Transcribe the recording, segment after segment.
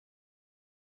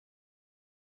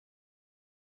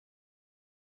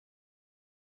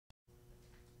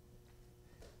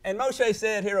And Moshe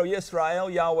said, Hear, O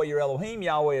Yisrael, Yahweh your Elohim,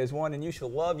 Yahweh is one, and you shall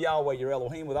love Yahweh your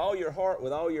Elohim with all your heart,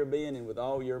 with all your being, and with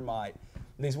all your might.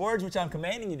 And these words which I'm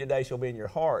commanding you today shall be in your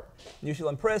heart. And you shall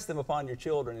impress them upon your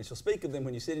children, and shall speak of them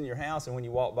when you sit in your house and when you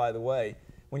walk by the way,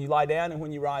 when you lie down and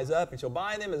when you rise up, and shall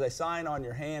bind them as a sign on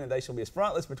your hand, and they shall be as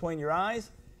frontlets between your eyes,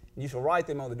 and you shall write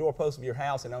them on the doorposts of your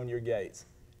house and on your gates.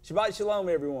 Shabbat Shalom,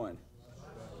 everyone.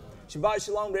 Shabbat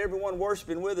Shalom to everyone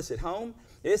worshiping with us at home.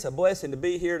 It's a blessing to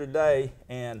be here today,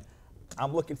 and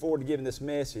I'm looking forward to giving this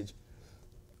message.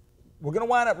 We're going to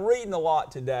wind up reading a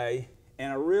lot today,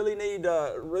 and I really need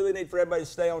for everybody to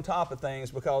stay on top of things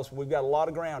because we've got a lot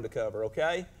of ground to cover,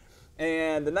 okay?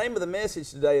 And the name of the message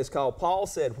today is called Paul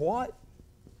Said What?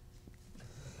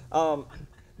 The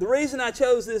reason I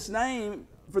chose this name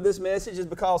for this message is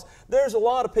because there's a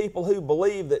lot of people who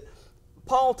believe that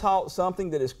Paul taught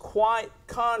something that is quite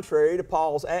contrary to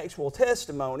Paul's actual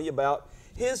testimony about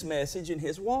his message and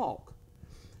his walk.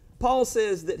 Paul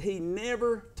says that he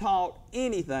never taught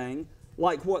anything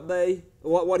like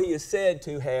what he is said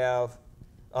to have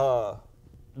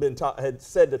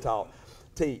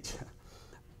teach.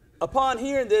 Upon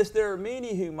hearing this, there are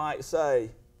many who might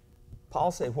say,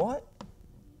 Paul said what?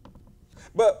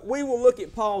 But we will look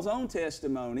at Paul's own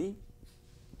testimony,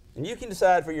 and you can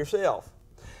decide for yourself.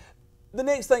 The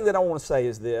next thing that I want to say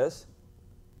is this.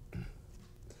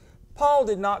 Paul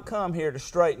did not come here to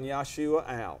straighten Yeshua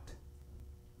out.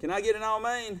 Can I get an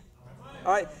amen?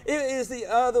 All right. It is the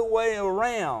other way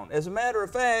around. As a matter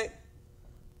of fact,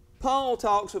 Paul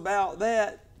talks about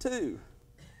that too.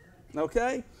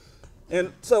 Okay?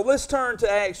 And so let's turn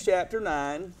to Acts chapter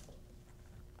 9.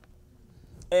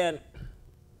 And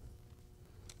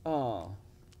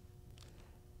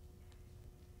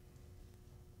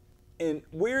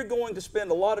we're going to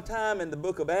spend a lot of time in the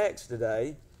book of Acts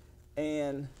today,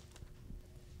 and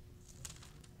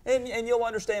you'll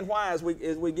understand why as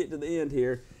we get to the end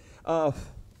here.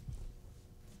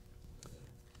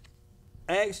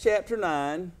 Acts chapter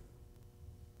 9,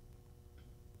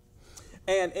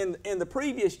 and in the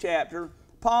previous chapter,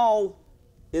 Paul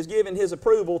is giving his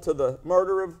approval to the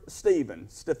murder of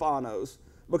Stephanos,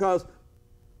 because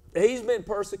he's been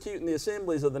persecuting the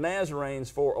assemblies of the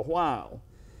Nazarenes for a while.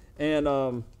 And,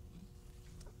 of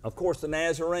course, the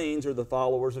Nazarenes are the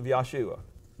followers of Yeshua.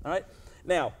 All right?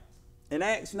 Now, in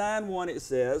Acts 9:1 it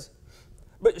says,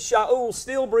 But Shaul,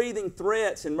 still breathing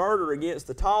threats and murder against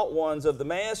the taught ones of the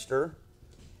Master,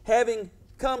 having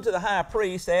come to the high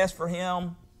priest, asked from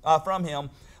him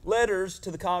letters to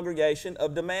the congregation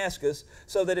of Damascus,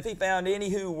 so that if he found any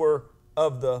who were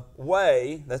of the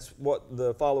way, that's what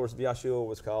the followers of Yeshua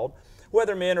was called,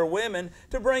 whether men or women,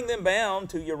 to bring them bound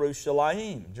to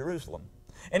Jerusalem.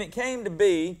 And it came to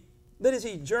be that as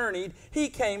he journeyed, he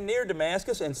came near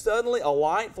Damascus, and suddenly a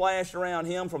light flashed around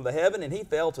him from the heaven, and he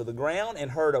fell to the ground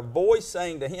and heard a voice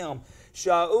saying to him,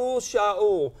 Shaul,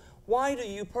 Shaul, why do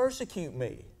you persecute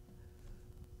me?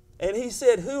 And he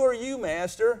said, Who are you,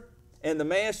 Master? And the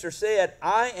Master said,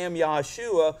 I am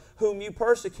Yeshua, whom you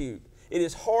persecute. It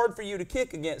is hard for you to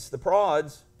kick against the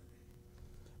prods.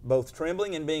 Both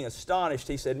trembling and being astonished,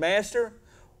 he said, Master,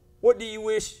 what do you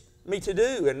wish me to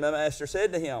do? And the Master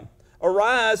said to him,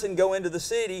 Arise and go into the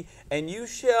city, and you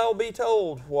shall be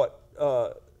told what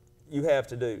you have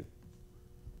to do.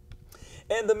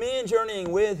 And the men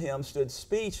journeying with him stood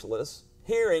speechless,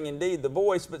 hearing indeed the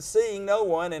voice, but seeing no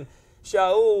one. And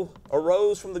Shaul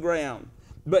arose from the ground.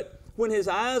 But when his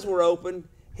eyes were opened,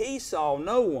 he saw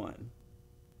no one.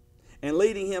 And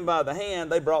leading him by the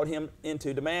hand, they brought him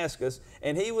into Damascus.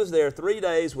 And he was there 3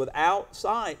 days without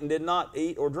sight and did not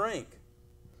eat or drink.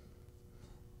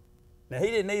 Now, he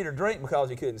didn't eat or drink because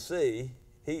he couldn't see.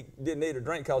 He didn't eat or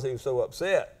drink because he was so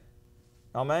upset.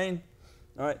 Amen?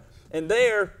 All right. And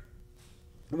there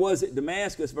was at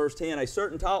Damascus, verse 10, a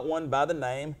certain taught one by the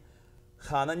name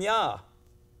Hananiah.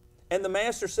 And the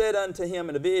Master said unto him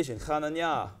in a vision,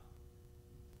 Hananiah.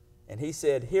 And he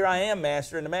said, Here I am,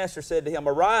 Master. And the Master said to him,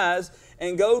 Arise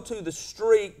and go to the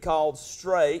street called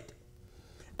Straight,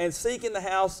 and seek in the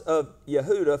house of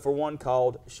Yehuda for one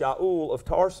called Shaul of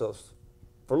Tarsus.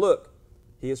 For look,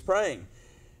 he is praying,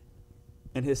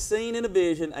 and has seen in a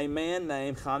vision a man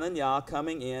named Hananiah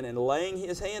coming in and laying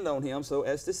his hand on him so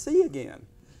as to see again.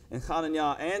 And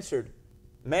Hananiah answered,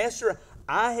 Master,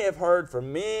 I have heard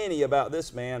from many about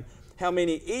this man, how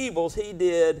many evils he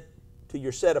did to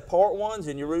your set-apart ones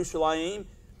in Jerusalem,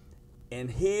 and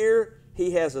here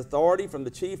he has authority from the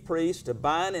chief priest to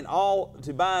bind all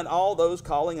those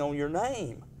calling on your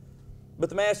name. But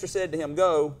the Master said to him,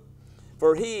 Go,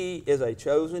 for he is a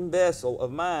chosen vessel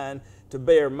of mine to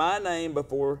bear my name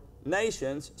before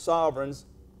nations, sovereigns,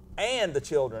 and the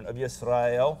children of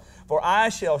Israel. For I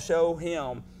shall show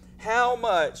him how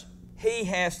much he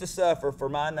has to suffer for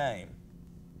my name.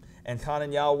 And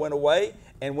Hananiah went away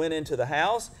and went into the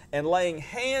house, and laying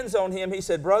hands on him, he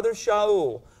said, Brother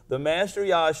Shaul, the master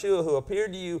YHWH, who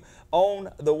appeared to you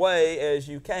on the way as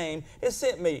you came, has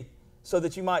sent me so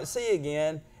that you might see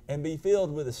again and be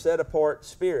filled with a set-apart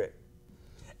spirit.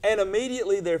 And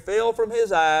immediately there fell from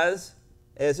his eyes,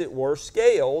 as it were,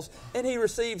 scales, and he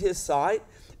received his sight,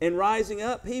 and rising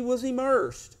up, he was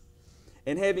immersed.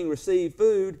 And having received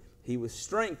food, he was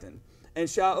strengthened. And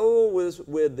Shaul was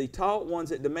with the taught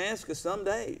ones at Damascus some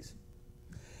days.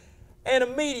 And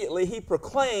immediately he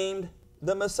proclaimed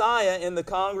the Messiah in the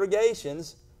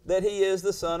congregations, that he is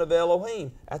the Son of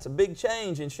Elohim. That's a big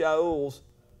change in Shaul's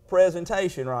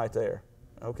presentation right there.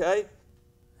 Okay?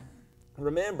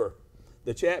 Remember,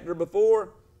 the chapter before,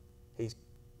 he's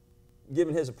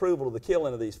given his approval to the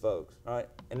killing of these folks. Right?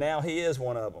 And now he is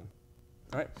one of them.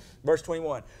 Right? Verse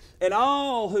 21. And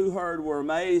all who heard were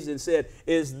amazed and said,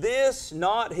 Is this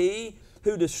not he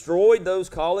who destroyed those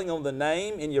calling on the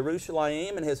name in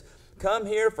Jerusalem and has come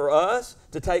here for us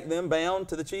to take them bound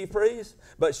to the chief priests?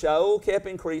 But Shaul kept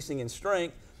increasing in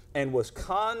strength and was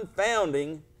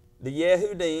confounding the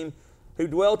Yehudim who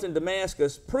dwelt in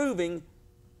Damascus, proving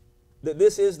that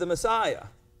this is the Messiah.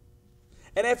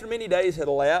 And after many days had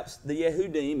elapsed, the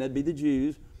Yehudim, that'd be the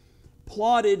Jews,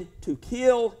 plotted to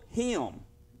kill him.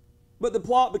 But the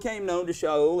plot became known to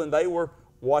Shaul, and they were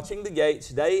watching the gates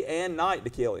day and night to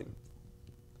kill him.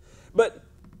 But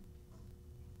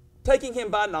taking him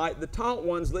by night, the taught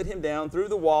ones let him down through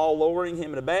the wall, lowering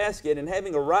him in a basket. And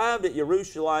having arrived at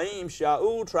Jerusalem,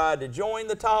 Shaul tried to join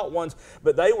the taught ones,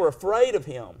 but they were afraid of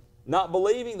him, not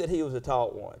believing that he was a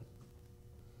taught one.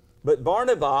 But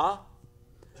Barnabas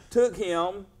took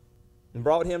him and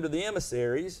brought him to the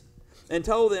emissaries, and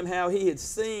told them how he had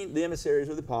seen, the emissaries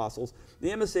were the apostles,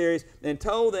 the emissaries, and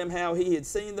told them how he had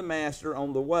seen the Master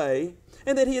on the way,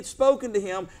 and that he had spoken to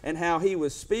him, and how he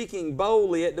was speaking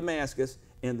boldly at Damascus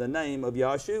in the name of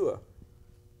Yahshua.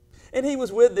 And he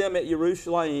was with them at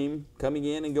Jerusalem, coming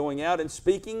in and going out, and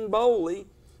speaking boldly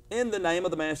in the name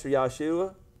of the Master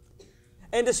Yahshua,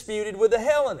 and disputed with the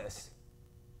Hellenists.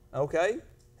 Okay?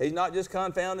 He's not just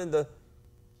confounding the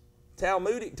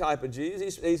Talmudic type of Jews.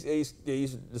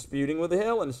 He's disputing with the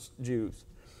Hellenist Jews.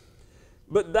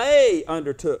 But they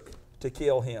undertook to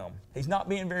kill him. He's not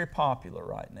being very popular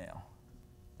right now.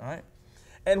 All right?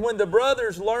 And when the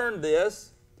brothers learned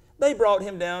this, they brought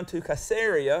him down to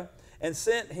Caesarea and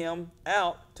sent him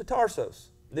out to Tarsus.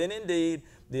 Then indeed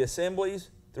the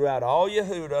assemblies throughout all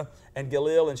Yehuda and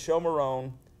Galil and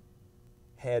Shomeron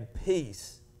had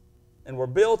peace and were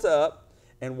built up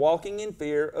and walking in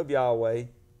fear of Yahweh,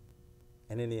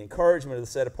 and in the encouragement of the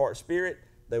set-apart spirit,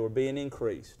 they were being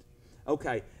increased.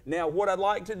 Okay, now what I'd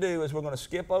like to do is we're going to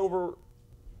skip over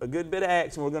a good bit of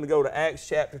Acts, and we're going to go to Acts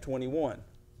chapter 21.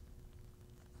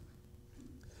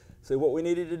 See, what we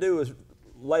needed to do is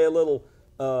lay a little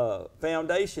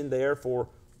foundation there for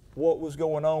what was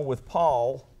going on with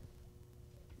Paul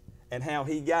and how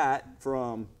he got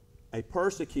from a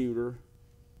persecutor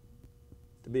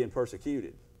to being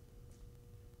persecuted.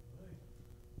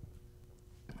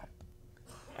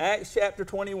 Acts chapter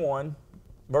 21,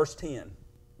 verse 10.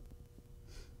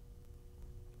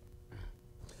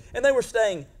 And they were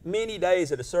staying many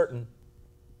days at a certain,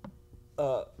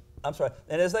 and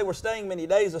as they were staying many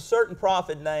days, a certain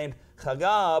prophet named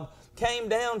Hagab came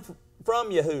down from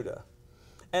Yehuda.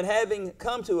 And having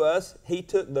come to us, he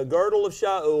took the girdle of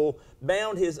Shaul,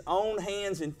 bound his own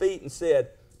hands and feet, and said,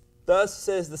 Thus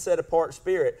says the set-apart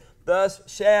spirit, thus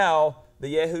shall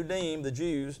the Yehudim, the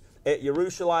Jews, at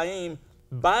Jerusalem,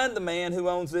 bind the man who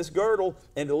owns this girdle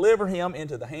and deliver him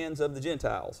into the hands of the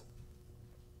Gentiles.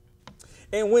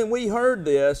 And when we heard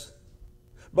this,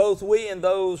 both we and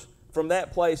those from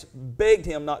that place begged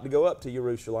him not to go up to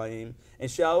Jerusalem. And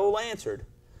Shaul answered,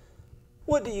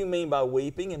 What do you mean by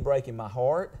weeping and breaking my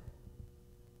heart?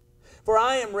 For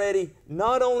I am ready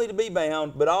not only to be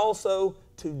bound, but also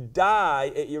to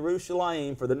die at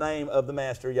Jerusalem for the name of the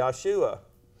Master Yahshua.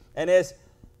 And as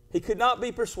he could not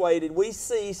be persuaded, we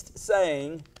ceased,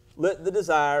 saying, Let the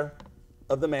desire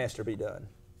of the Master be done.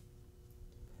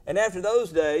 And after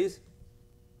those days,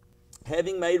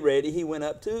 having made ready, he went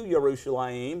up to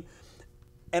Jerusalem.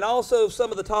 And also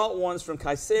some of the taught ones from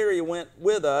Caesarea went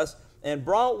with us, and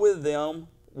brought with them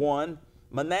one,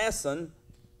 Manasseh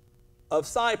of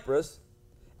Cyprus,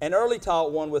 an early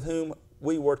taught one with whom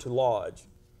we were to lodge.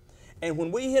 And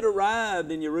when we had arrived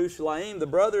in Jerusalem, the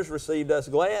brothers received us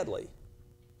gladly.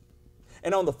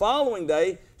 And on the following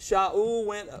day, Shaul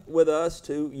went with us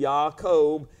to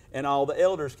Jacob, and all the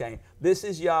elders came. This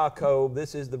is Jacob.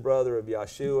 This is the brother of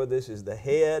Yeshua. This is the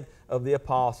head of the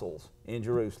apostles in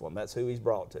Jerusalem. That's who he's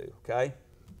brought to, okay?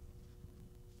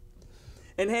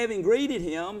 And having greeted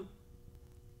him,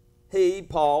 he,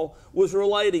 Paul, was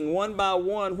relating one by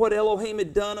one what Elohim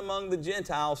had done among the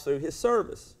Gentiles through his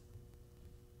service.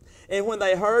 And when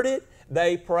they heard it,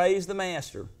 they praised the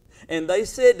master. And they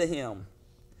said to him,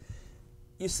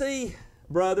 you see,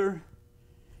 brother,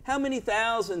 how many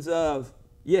thousands of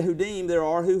Yehudim there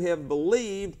are who have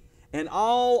believed, and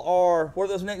all are, what are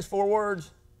those next four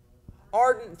words?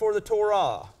 Ardent for the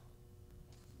Torah.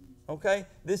 Okay?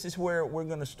 This is where we're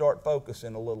going to start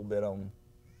focusing a little bit on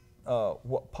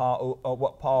what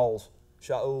Paul's,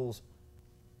 Shaul's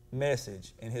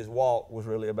message and his walk was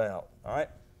really about. All right?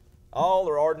 All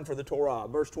are ardent for the Torah.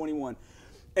 Verse 21.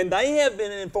 And they have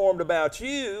been informed about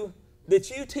you, that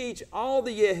you teach all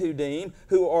the Yehudim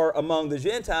who are among the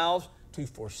Gentiles to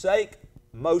forsake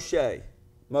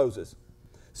Moses,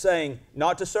 saying,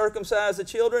 not to circumcise the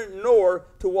children, nor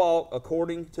to walk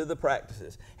according to the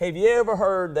practices. Have you ever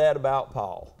heard that about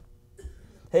Paul?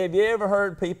 Have you ever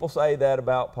heard people say that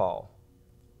about Paul?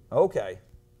 Okay.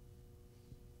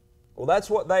 Well, that's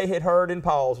what they had heard in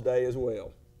Paul's day as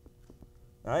well.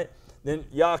 All right? Then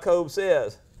Jacob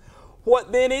says,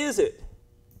 what then is it?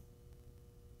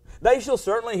 They shall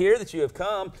certainly hear that you have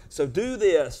come, so do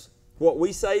this, what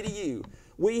we say to you.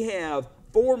 We have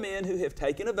 4 men who have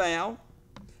taken a vow.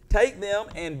 Take them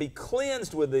and be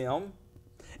cleansed with them,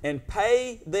 and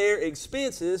pay their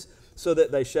expenses, so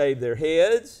that they shave their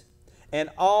heads,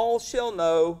 and all shall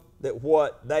know that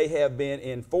what they have been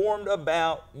informed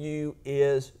about you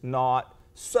is not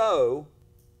so,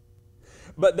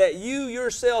 but that you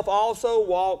yourself also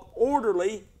walk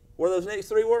orderly. What are those next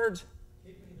 3 words?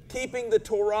 Keeping the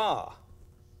Torah.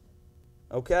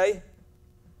 Okay?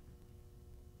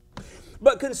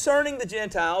 But concerning the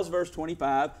Gentiles, verse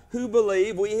 25, who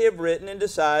believe, we have written and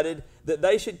decided that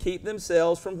they should keep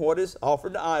themselves from what is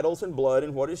offered to idols and blood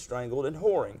and what is strangled and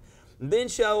whoring. And then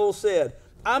Shaul said,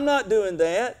 I'm not doing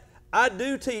that. I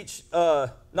do teach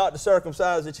not to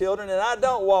circumcise the children, and I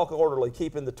don't walk orderly,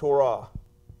 keeping the Torah.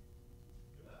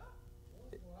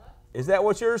 Is that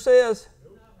what yours says?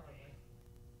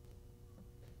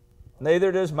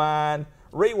 Neither does mine.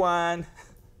 Rewind.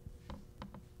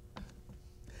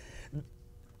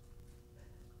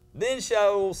 Then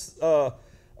Shaul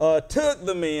took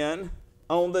the men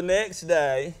on the next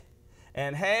day,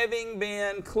 and having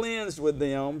been cleansed with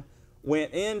them,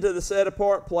 went into the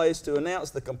set-apart place to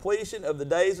announce the completion of the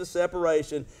days of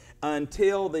separation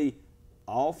until the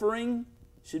offering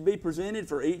should be presented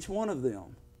for each one of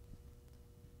them.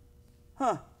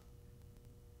 Huh.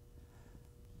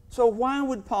 So why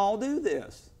would Paul do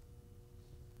this?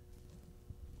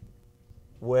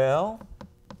 Well,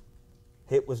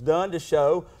 it was done to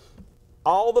show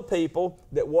all the people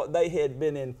that what they had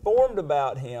been informed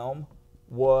about him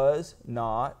was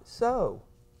not so.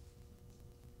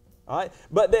 All right?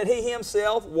 But that he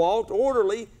himself walked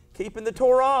orderly, keeping the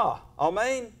Torah.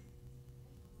 Amen?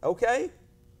 Okay?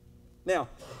 Now,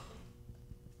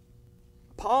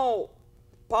 Paul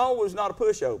was not a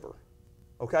pushover.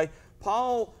 Okay?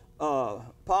 Paul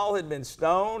had been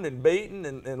stoned and beaten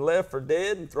and left for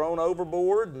dead and thrown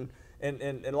overboard, and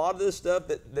a lot of this stuff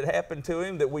that happened to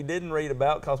him that we didn't read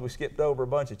about because we skipped over a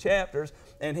bunch of chapters.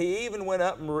 And he even went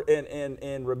up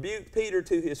and rebuked Peter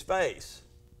to his face.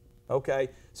 Okay,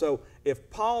 so if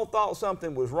Paul thought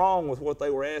something was wrong with what they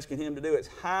were asking him to do, it's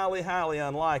highly, highly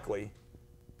unlikely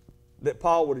that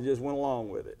Paul would have just went along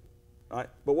with it. All right?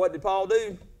 But what did Paul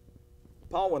do?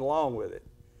 Paul went along with it.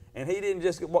 And he didn't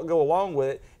just go along with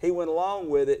it. He went along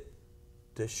with it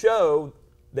to show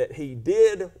that he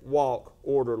did walk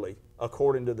orderly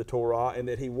according to the Torah, and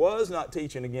that he was not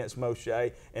teaching against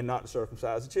Moshe and not to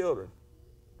circumcise the children.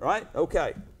 Right?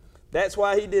 Okay. That's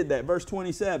why he did that. Verse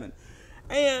 27.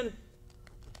 And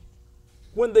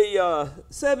when the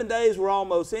 7 days were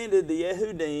almost ended, the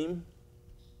Yehudim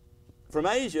from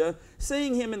Asia,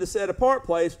 seeing him in the set-apart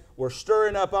place, were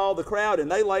stirring up all the crowd, and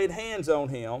they laid hands on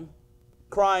him,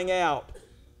 crying out.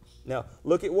 Now,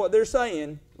 look at what they're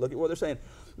saying. Look at what they're saying.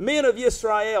 Men of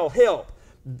Israel, help.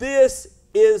 This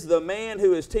is the man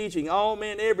who is teaching all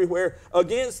men everywhere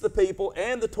against the people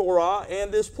and the Torah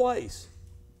and this place.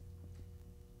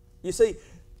 You see,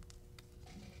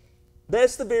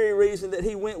 that's the very reason that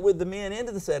he went with the men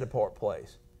into the set-apart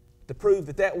place, to prove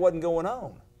that that wasn't going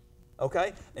on.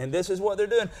 Okay? And this is what they're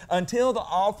doing until the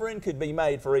offering could be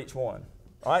made for each one.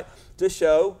 Right? To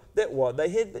show that what they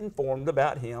had been informed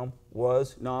about him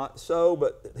was not so,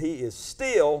 but he is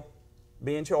still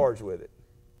being charged with it.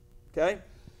 Okay?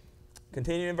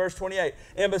 Continuing in verse 28.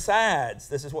 And besides,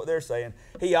 this is what they're saying,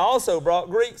 he also brought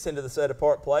Greeks into the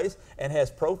set-apart place and has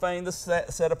profaned the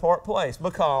set-apart place,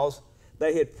 because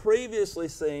they had previously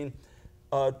seen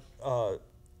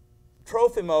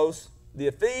Trophimus, the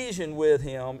Ephesian, with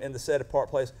him in the set-apart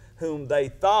place, whom they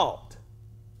thought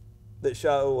that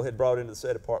Shaul had brought into the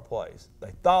set-apart place.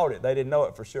 They thought it. They didn't know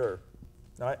it for sure.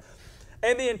 All right?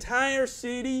 And the entire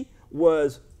city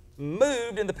was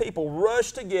moved, and the people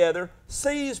rushed together,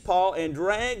 seized Paul, and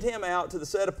dragged him out to the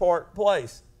set-apart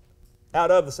place.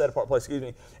 Out of the set-apart place, excuse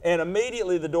me. And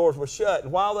immediately the doors were shut.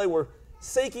 And while they were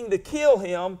seeking to kill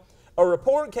him, a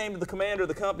report came to the commander of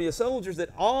the company of soldiers that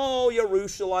all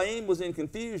Jerusalem was in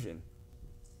confusion.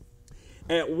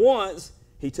 At once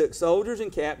he took soldiers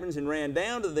and captains and ran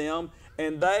down to them,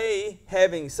 and they,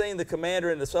 having seen the commander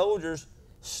and the soldiers,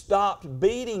 stopped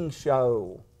beating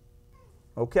Shaul.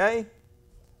 Okay?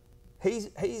 He's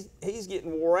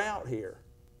getting wore out here.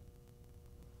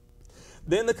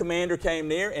 Then the commander came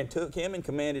near and took him and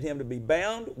commanded him to be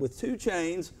bound with 2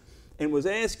 chains, and was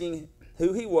asking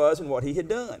who he was and what he had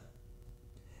done.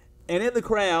 And in the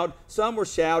crowd, some were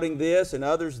shouting this and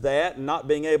others that, and not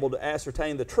being able to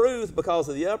ascertain the truth because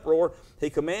of the uproar, he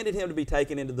commanded him to be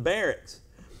taken into the barracks.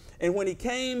 And when he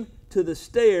came to the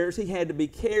stairs, he had to be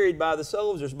carried by the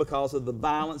soldiers because of the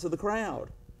violence of the crowd.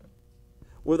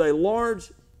 With a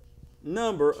large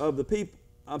number of the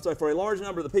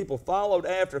people, followed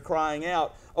after, crying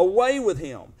out, "Away with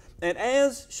him!" And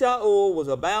as Shaul was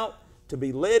about to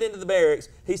be led into the barracks,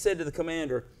 he said to the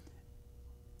commander,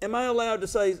 "Am I allowed to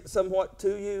say somewhat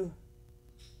to you?"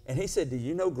 And he said, "Do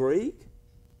you know Greek?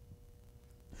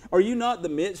 Are you not the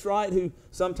Mitzrite who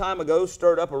some time ago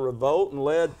stirred up a revolt and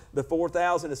led the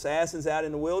 4,000 assassins out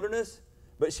in the wilderness?"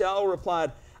 But Shaul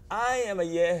replied, "I am a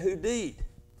Yehudite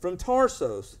from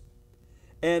Tarsus,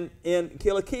 and in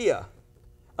Cilicia,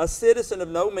 a citizen of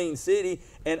no mean city,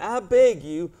 and I beg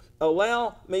you,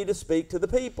 allow me to speak to the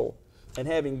people." And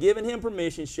having given him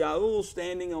permission, Shaul,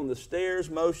 standing on the stairs,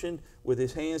 motioned with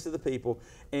his hands to the people.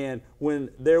 And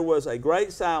when there was a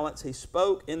great silence, he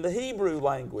spoke in the Hebrew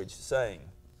language, saying,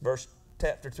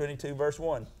 chapter 22, verse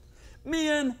 1,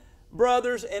 "Men,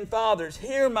 brothers, and fathers,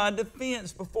 hear my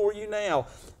defense before you now."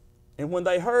 And when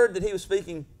they heard that he was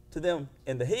speaking to them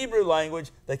in the Hebrew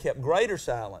language, they kept greater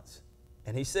silence.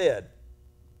 And he said,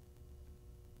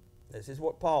 this is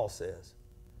what Paul says,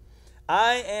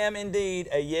 "I am indeed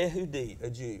a Yehudite," a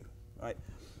Jew, right?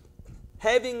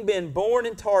 "Having been born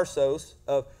in Tarsus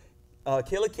of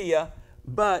Cilicia,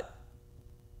 but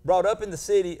brought up in the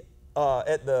city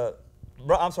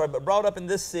brought up in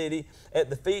this city at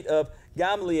the feet of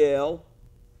Gamaliel,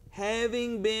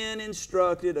 having been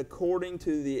instructed according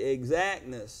to the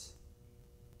exactness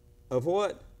of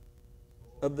what?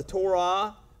 Of the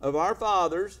Torah of our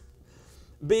fathers,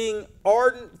 being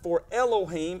ardent for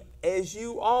Elohim, as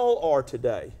you all are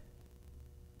today."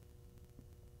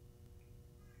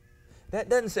 That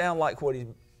doesn't sound like what he's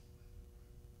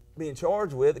being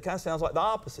charged with. It kind of sounds like the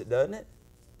opposite, doesn't it?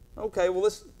 Okay, well,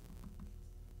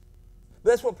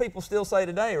 that's what people still say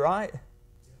today, right?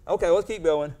 Okay, let's keep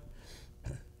going.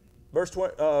 Verse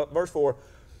 4.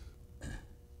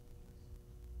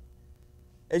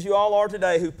 "As you all are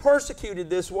today, who persecuted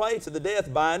this way to the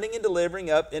death, binding and delivering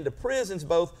up into prisons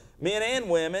both men and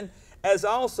women, as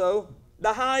also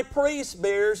the high priest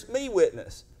bears me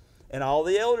witness, and all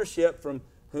the eldership, from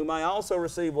whom I also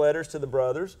received letters to the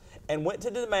brothers, and went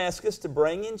to Damascus to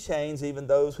bring in chains even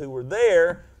those who were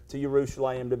there to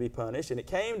Jerusalem to be punished. And it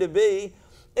came to be,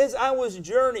 as I was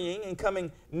journeying and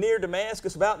coming near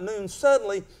Damascus about noon,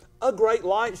 suddenly a great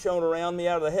light shone around me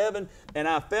out of the heaven, and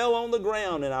I fell on the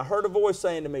ground, and I heard a voice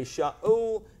saying to me,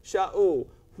 'Shaul, Shaul,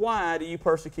 why do you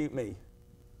persecute me?'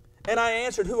 And I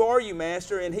answered, 'Who are you,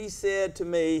 Master?' And he said to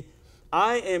me,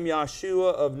 'I am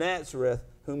Yeshua of Nazareth,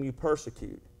 whom you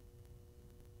persecute.'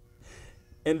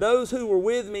 And those who were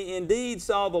with me indeed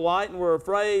saw the light and were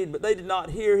afraid, but they did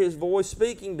not hear his voice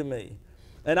speaking to me.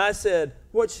 And I said,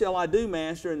 'What shall I do,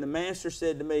 Master?' And the Master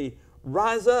said to me,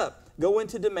 'Rise up, go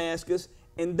into Damascus,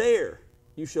 and there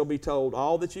you shall be told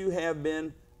all that you have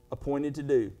been appointed to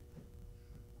do.'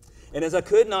 And as I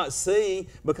could not see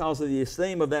because of the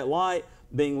esteem of that light,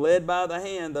 being led by the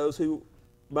hand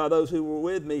by those who were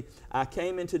with me, I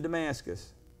came into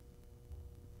Damascus.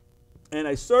 And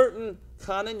a certain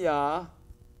Hananiah,"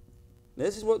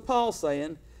 this is what Paul's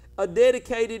saying, "a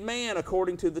dedicated man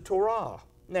according to the Torah."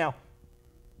 Now,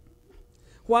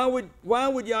 why would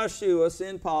Yeshua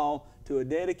send Paul to a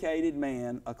dedicated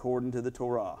man according to the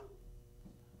Torah?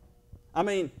 I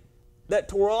mean, that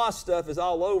Torah stuff is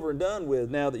all over and done with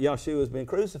now that Yeshua has been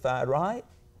crucified, right?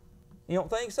 You don't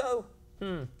think so?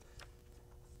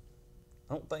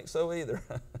 I don't think so either.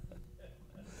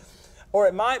 Or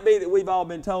it might be that we've all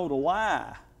been told a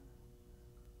lie.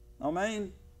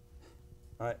 Amen?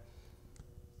 All right.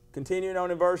 Continuing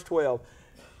on in verse 12.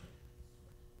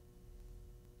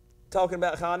 Talking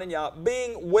about Hananiah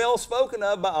being well spoken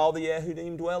of by all the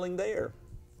Yehudim dwelling there.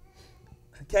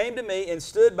 Came to me and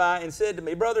stood by and said to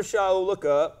me, Brother Shaul, look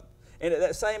up. And at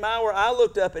that same hour I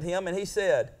looked up at him, and he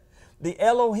said, the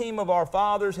Elohim of our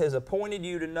fathers has appointed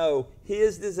you to know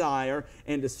His desire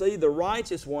and to see the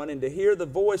righteous one and to hear the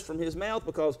voice from His mouth,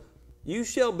 because you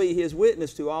shall be His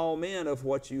witness to all men of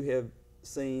what you have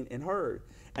seen and heard.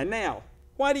 And now,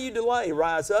 why do you delay?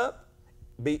 Rise up,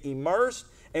 be immersed,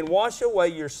 and wash away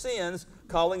your sins,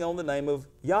 calling on the name of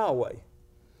Yahweh.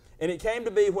 And it came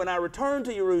to be when I returned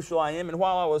to Jerusalem, and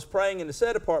while I was praying in the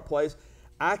set-apart place,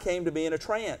 I came to be in a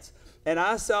trance. And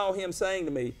I saw him saying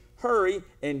to me, hurry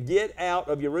and get out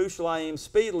of Jerusalem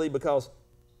speedily, because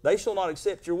they shall not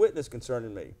accept your witness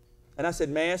concerning me. And I said,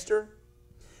 Master,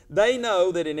 they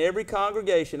know that in every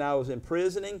congregation I was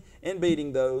imprisoning and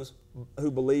beating those who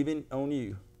believe on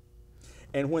you.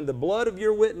 And when the blood of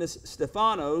your witness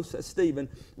Stephen,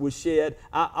 was shed,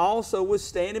 I also was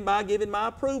standing by giving my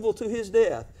approval to his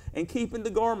death and keeping the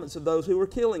garments of those who were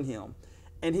killing him.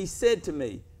 And he said to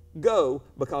me, go,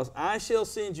 because I shall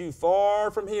send you far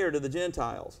from here to the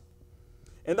Gentiles.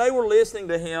 And they were listening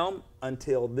to him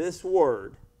until this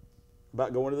word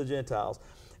about going to the Gentiles.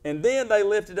 And then they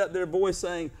lifted up their voice,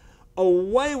 saying,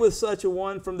 away with such a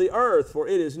one from the earth, for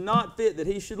it is not fit that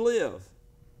he should live.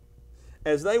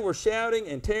 As they were shouting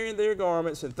and tearing their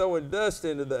garments and throwing dust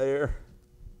into the air,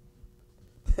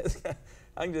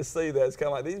 I can just see that. It's kind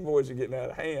of like these boys are getting out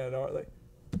of hand, aren't they?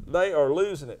 They are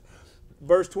losing it.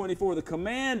 Verse 24, the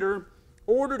commander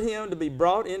ordered him to be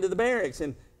brought into the barracks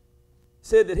and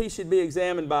said that he should be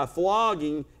examined by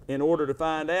flogging in order to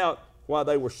find out why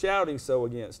they were shouting so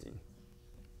against him.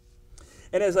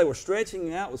 And as they were stretching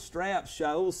him out with straps,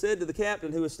 Shaul said to the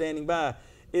captain who was standing by,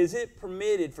 is it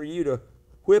permitted for you to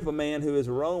whip a man who is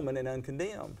a Roman and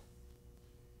uncondemned?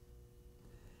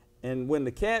 And when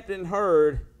the captain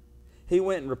heard, he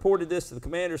went and reported this to the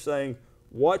commander, saying,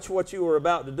 watch what you are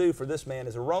about to do, for this man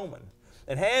is a Roman.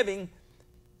 And having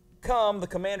come, the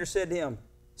commander said to him,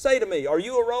 say to me, are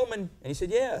you a Roman? And he said,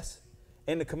 yes.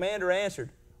 And the commander answered,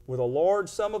 with a large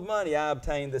sum of money I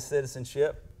obtained this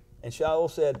citizenship. And Shaul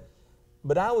said,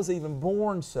 but I was even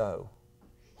born so.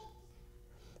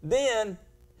 Then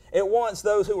at once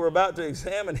those who were about to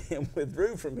examine him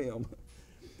withdrew from him.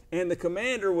 And the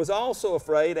commander was also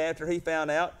afraid after he found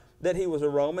out that he was a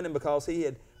Roman, and because he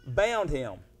had bound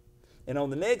him. And on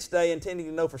the next day, intending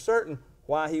to know for certain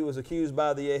why he was accused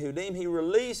by the Yehudim, he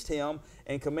released him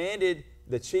and commanded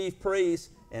the chief priests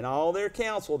and all their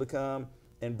council to come,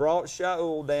 and brought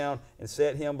Shaul down and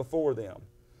set him before them.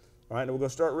 All right, now we're going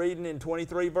to start reading in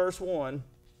 23 verse 1.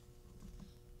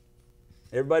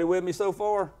 Everybody with me so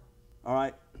far? All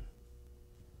right.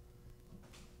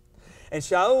 And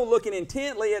Shaul, looking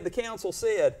intently at the council,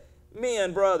 said,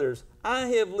 men, brothers, I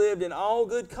have lived in all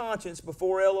good conscience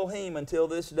before Elohim until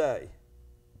this day.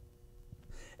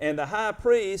 And the high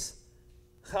priest,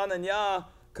 Hananiah,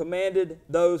 commanded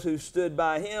those who stood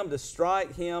by him to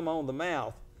strike him on the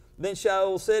mouth. Then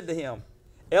Shaul said to him,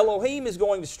 Elohim is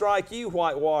going to strike you,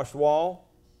 whitewashed wall.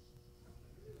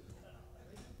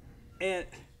 And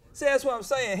see, that's what I'm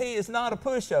saying. He is not a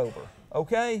pushover,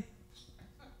 okay?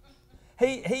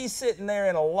 He's sitting there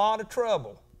in a lot of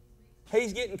trouble.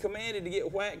 He's getting commanded to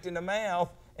get whacked in the mouth,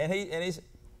 and he's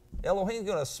Elohim's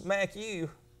going to smack you.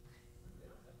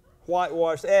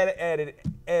 Whitewashed, added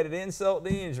insult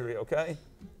to injury, okay?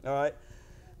 All right.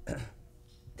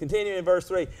 Continuing in verse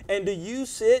 3. And do you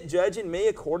sit judging me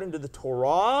according to the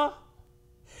Torah?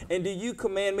 And do you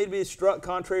command me to be struck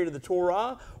contrary to the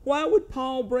Torah? Why would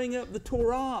Paul bring up the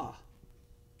Torah?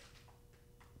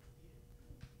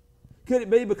 Could it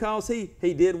be because he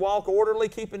did walk orderly,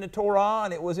 keeping the Torah,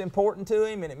 and it was important to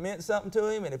him, and it meant something to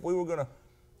him, and if we were going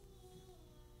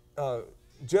to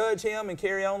judge him and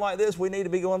carry on like this, we need to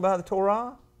be going by the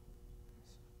Torah?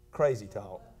 Crazy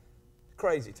talk.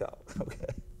 Crazy talk,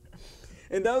 okay.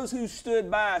 And those who stood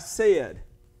by said,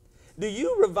 do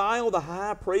you revile the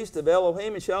high priest of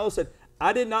Elohim? And Shaul said,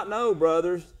 I did not know,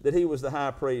 brothers, that he was the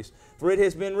high priest. For it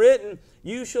has been written,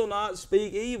 you shall not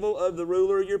speak evil of the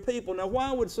ruler of your people. Now,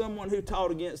 why would someone who taught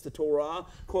against the Torah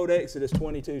quote Exodus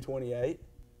 22:28?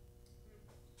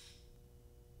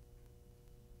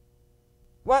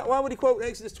 Why would he quote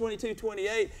Exodus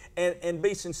 22:28 and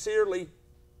be sincerely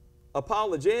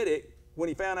apologetic when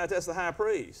he found out that's the high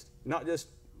priest, not just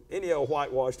any old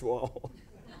whitewashed wall?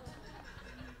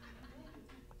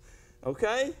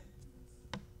 Okay?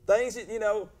 Things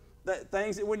that,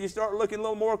 things that when you start looking a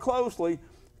little more closely,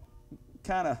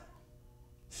 kind of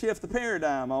shift the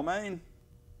paradigm, amen?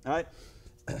 All right?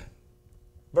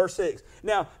 Verse 6.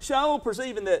 Now, Shaul,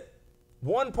 perceiving that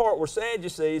one part were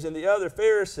Sadducees and the other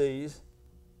Pharisees,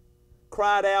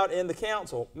 cried out in the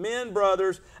council, Men,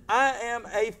 brothers, I am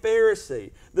a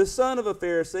Pharisee, the son of a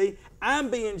Pharisee. I'm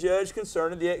being judged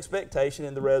concerning the expectation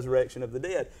and the resurrection of the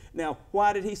dead. Now,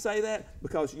 why did he say that?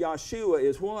 Because Yahshua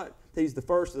is what? He's the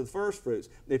first of the first fruits.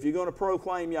 If you're going to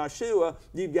proclaim Yahshua,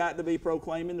 you've got to be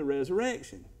proclaiming the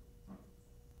resurrection.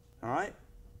 All right?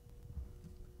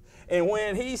 And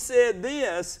when he said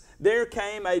this, there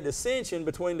came a dissension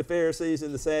between the Pharisees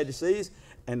and the Sadducees,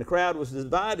 and the crowd was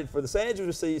divided. For the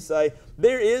Sadducees say,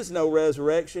 there is no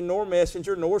resurrection, nor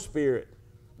messenger, nor spirit.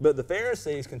 But the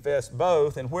Pharisees confessed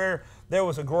both, and where there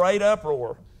was a great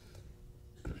uproar.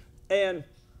 And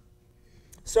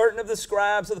certain of the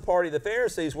scribes of the party of the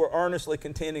Pharisees were earnestly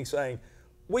contending, saying,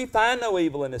 We find no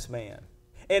evil in this man.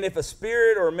 And if a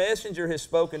spirit or a messenger has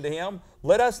spoken to him,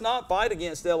 let us not fight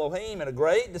against Elohim. And a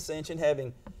great dissension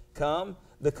having come,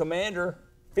 the commander,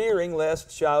 fearing lest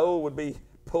Shaul would be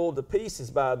pulled to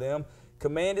pieces by them,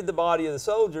 commanded the body of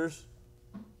soldiers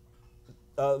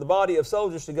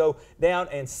to go down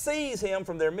and seize him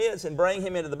from their midst and bring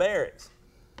him into the barracks.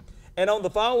 And on the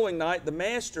following night, the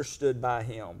master stood by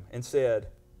him and said,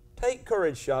 Take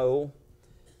courage, Shaul,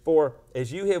 for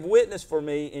as you have witnessed for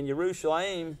me in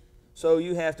Jerusalem, so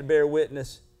you have to bear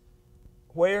witness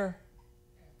where?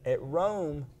 At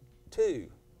Rome too.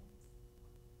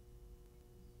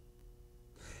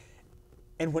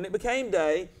 And when it became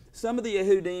day, some of the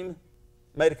Yehudim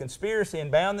made a conspiracy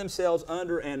and bound themselves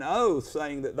under an oath,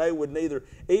 saying that they would neither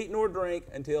eat nor drink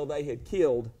until they had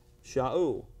killed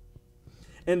Shaul.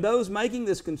 And those making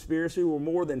this conspiracy were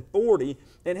more than 40,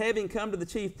 and having come to the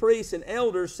chief priests and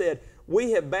elders, said,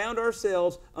 We have bound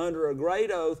ourselves under a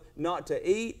great oath not to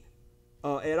eat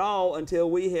at all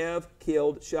until we have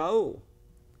killed Shaul.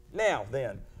 Now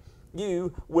then,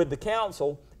 you, with the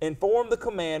council, inform the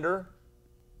commander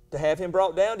to have him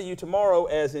brought down to you tomorrow,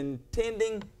 as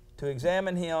intending to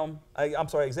examine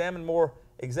more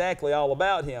exactly all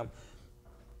about him.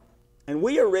 And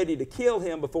we are ready to kill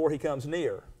him before he comes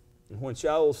near. And when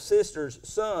Shaul's sister's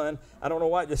son, I don't know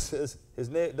why it just says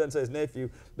it doesn't say his nephew,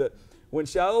 but when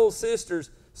Shaul's sister's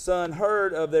son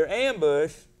heard of their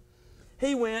ambush,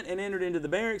 he went and entered into the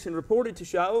barracks and reported to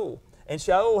Shaul. And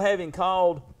Shaul, having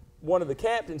called one of the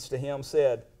captains to him,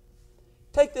 said,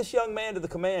 Take this young man to the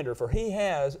commander, for he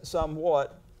has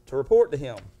somewhat to report to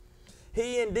him.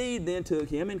 He indeed then took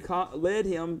him and led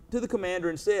him to the commander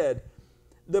and said,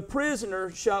 The prisoner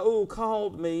Shaul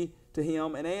called me to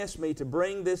him and asked me to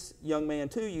bring this young man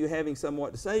to you, having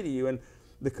somewhat to say to you. And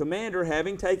the commander,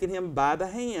 having taken him by the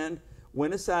hand,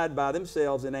 went aside by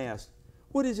themselves and asked,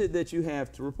 What is it that you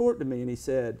have to report to me? And he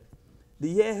said,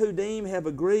 The Yehudim have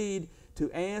agreed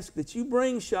to ask that you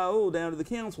bring Shaul down to the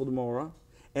council tomorrow,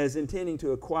 as intending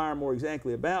to acquire more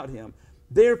exactly about him.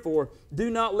 Therefore, do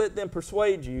not let them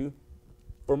persuade you,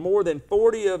 for more than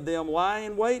 40 of them lie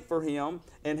in wait for him,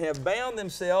 and have bound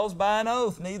themselves by an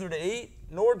oath neither to eat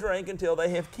nor drink until they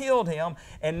have killed him,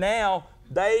 and now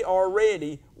they are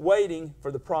ready, waiting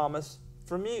for the promise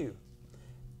from you.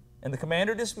 And the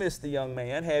commander dismissed the young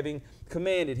man, having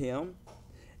commanded him,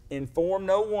 Inform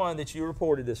no one that you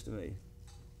reported this to me.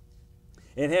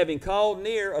 And having called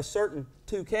near a certain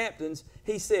 2 captains,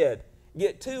 he said,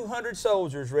 Get 200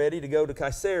 soldiers ready to go to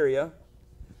Caesarea,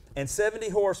 and 70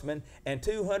 horsemen, and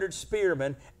 200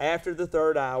 spearmen after the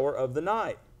 3rd hour of the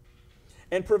night.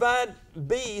 And provide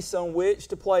beasts on which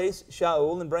to place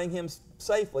Shaul, and bring him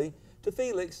safely to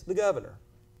Felix the governor.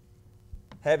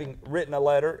 Having written a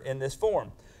letter in this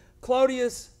form,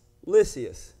 Claudius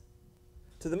Lysias,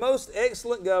 to the most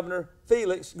excellent governor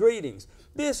Felix, greetings.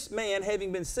 This man,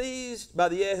 having been seized by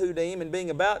the Yehudim and being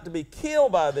about to be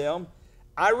killed by them,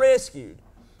 I rescued,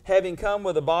 having come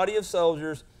with a body of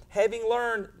soldiers, having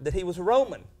learned that he was a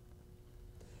Roman.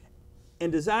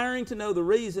 And desiring to know the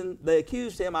reason they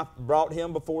accused him, I brought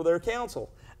him before their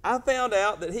council. I found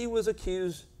out that he was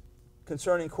accused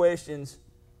concerning questions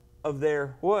of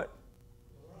their what?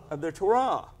 Of their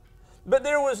Torah. But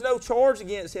there was no charge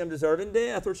against him deserving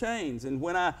death or chains. And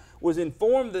when I was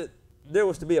informed that there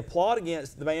was to be a plot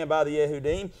against the man by the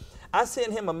Yehudim, I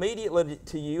sent him immediately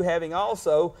to you, having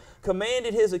also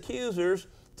commanded his accusers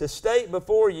to state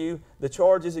before you the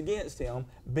charges against him.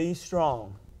 Be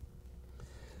strong.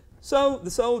 So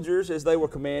the soldiers, as they were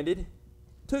commanded,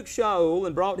 took Shaul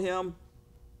and brought him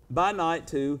by night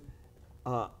to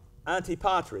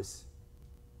Antipatris.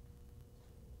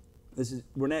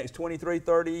 We're in Acts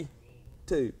 23:32.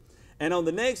 And on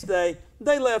the next day,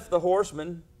 they left the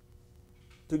horsemen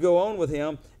to go on with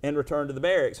him and return to the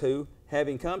barracks, who,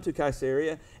 having come to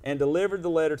Caesarea and delivered the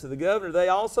letter to the governor, they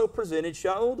also presented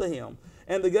Shaul to him.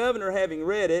 And the governor, having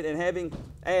read it, and having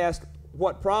asked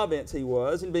what province he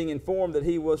was, and being informed that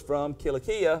he was from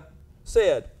Cilicia,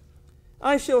 said,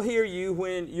 I shall hear you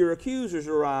when your accusers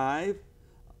arrive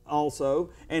also.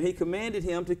 And he commanded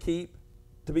him to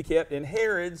be kept in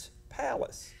Herod's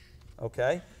palace.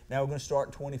 Okay, now we're going to start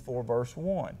in 24 verse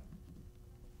 1.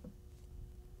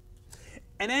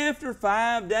 And after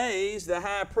 5 days, the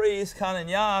high priest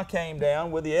Hananiah came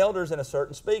down with the elders and a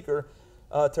certain speaker,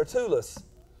 Tertullus.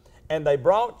 And they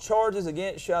brought charges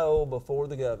against Shaul before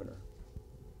the governor.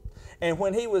 And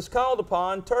when he was called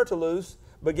upon, Tertullus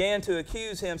began to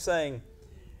accuse him, saying,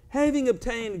 having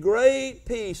obtained great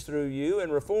peace through you,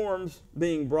 and reforms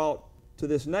being brought to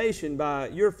this nation by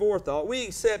your forethought, we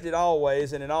accept it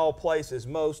always and in all places,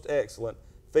 most excellent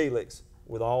Felix,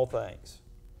 with all thanks.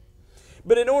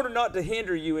 But in order not to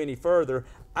hinder you any further,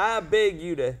 I beg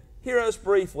you to hear us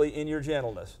briefly in your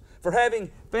gentleness. For having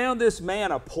found this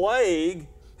man a plague,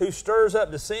 who stirs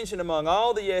up dissension among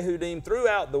all the Yehudim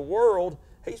throughout the world,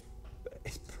 he's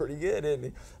pretty good, isn't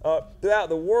he? Throughout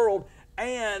the world,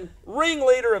 and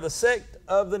ringleader of the sect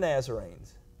of the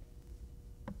Nazarenes,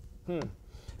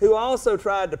 who also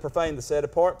tried to profane the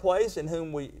set-apart place, in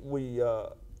whom we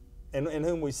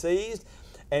seized,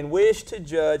 and wished to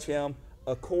judge him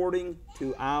according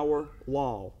to our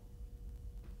law.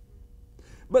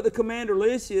 But the commander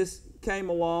Lysias came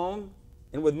along,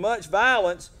 and with much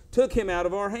violence took him out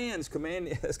of our hands.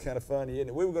 That's kind of funny, isn't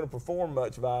it? We were going to perform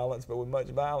much violence, but with much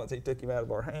violence he took him out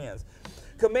of our hands,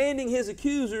 commanding his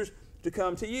accusers to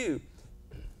come to you.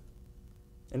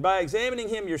 And by examining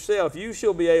him yourself, you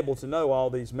shall be able to know all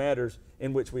these matters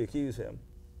in which we accuse him.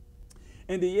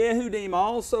 And the Yehudim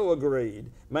also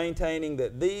agreed, maintaining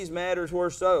that these matters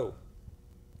were so.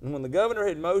 And when the governor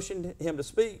had motioned him to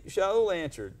speak, Shaul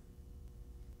answered,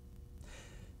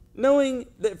 knowing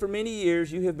that for many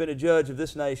years you have been a judge of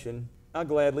this nation, I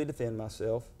gladly defend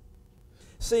myself,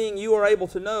 seeing you are able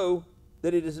to know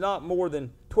that it is not more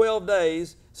than 12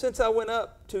 days since I went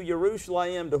up to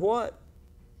Jerusalem to what?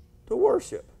 To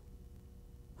worship.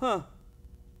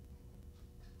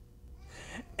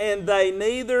 And they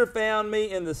neither found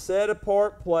me in the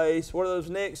set-apart place, what are those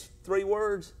next 3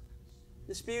 words?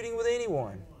 Disputing with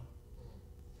anyone,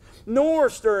 nor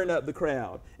stirring up the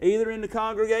crowd, either in the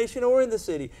congregation or in the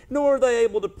city, nor are they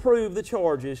able to prove the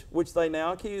charges which they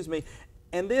now accuse me.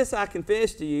 And this I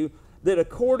confess to you, that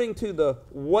according to the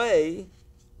way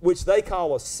which they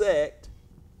call a sect,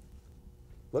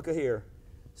 look at here,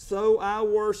 so I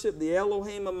worship the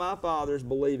Elohim of my fathers,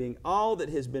 believing all that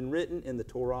has been written in the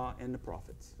Torah and the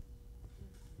prophets.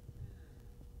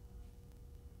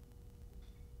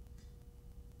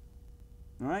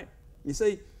 All right? You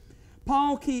see,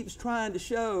 Paul keeps trying to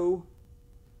show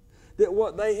that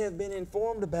what they have been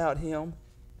informed about him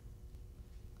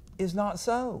is not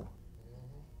so.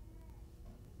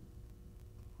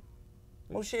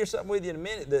 I'm going to share something with you in a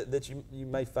minute that you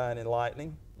may find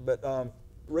enlightening, but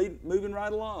moving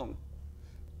right along.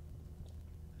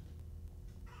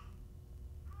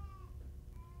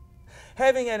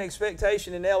 Having an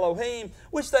expectation in Elohim,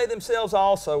 which they themselves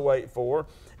also wait for,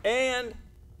 and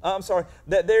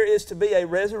that there is to be a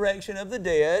resurrection of the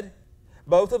dead,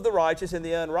 both of the righteous and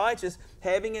the unrighteous,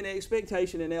 having an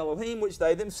expectation in Elohim, which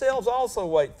they themselves also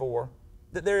wait for,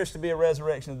 that there is to be a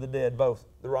resurrection of the dead, both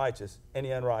the righteous and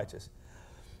the unrighteous.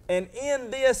 And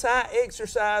in this I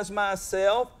exercise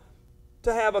myself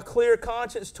to have a clear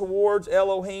conscience towards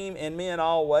Elohim and men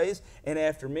always, and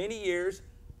after many years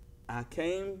I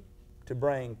came to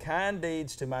bring kind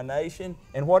deeds to my nation,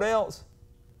 and what else?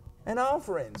 And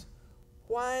offerings.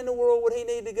 Why in the world would he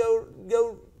need to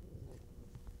go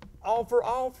offer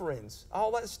offerings?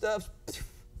 All that stuff's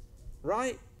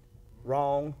right?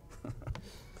 Wrong.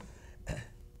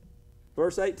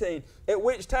 Verse 18, at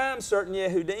which time certain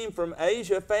Yehudim from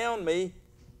Asia found me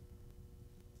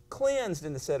cleansed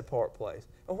in the set-apart place.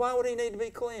 Well, why would he need to be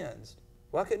cleansed?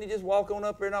 Why couldn't he just walk on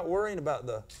up there not worrying about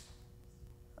the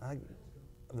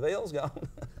veil's gone?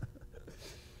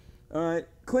 All right,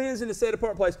 cleansed in the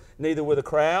set-apart place, neither with a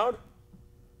crowd,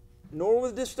 nor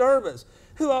with disturbance,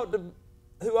 who ought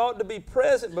to be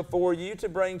present before you to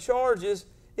bring charges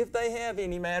if they have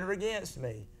any matter against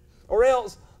me. Or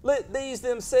else let these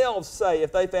themselves say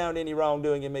if they found any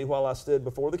wrongdoing in me while I stood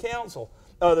before the council,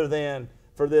 other than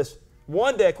for this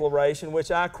one declaration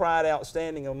which I cried out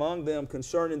standing among them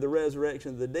concerning the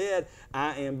resurrection of the dead,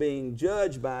 I am being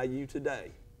judged by you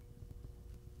today.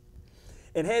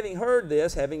 And having heard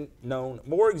this, having known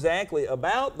more exactly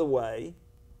about the way,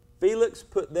 Felix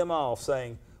put them off,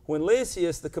 saying, When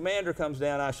Lysias, the commander, comes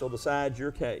down, I shall decide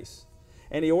your case.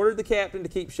 And he ordered the captain to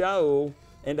keep Shaul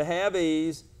and to have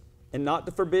ease and not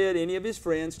to forbid any of his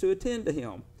friends to attend to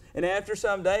him. And after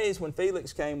some days, when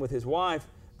Felix came with his wife,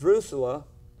 Drusilla,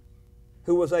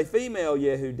 who was a female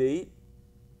Yehudite,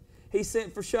 he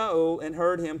sent for Shaul and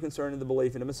heard him concerning the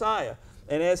belief in the Messiah.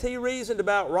 And as he reasoned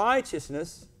about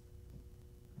righteousness,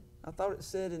 I thought it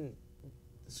said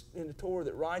in the Torah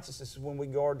that righteousness is when we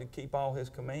guard to keep all his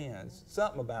commands.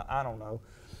 Something about, I don't know.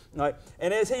 Right.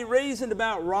 And as he reasoned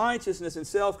about righteousness and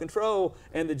self-control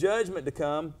and the judgment to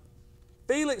come,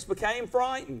 Felix became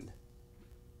frightened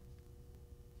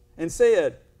and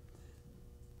said,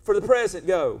 for the present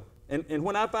go, and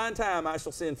when I find time I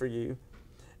shall send for you.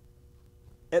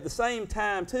 At the same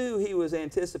time, too, he was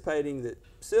anticipating that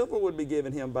silver would be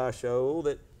given him by Shaul,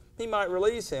 that he might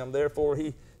release him. Therefore,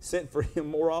 he sent for him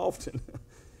more often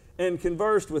and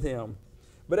conversed with him.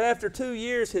 But after 2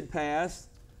 years had passed,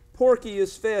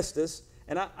 Porcius Festus,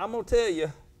 and I'm going to tell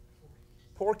you,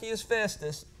 Porcius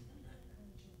Festus,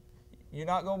 you're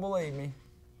not going to believe me,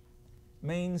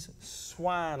 means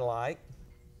swine-like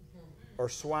or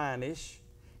swinish,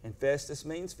 and Festus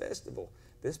means festival.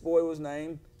 This boy was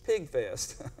named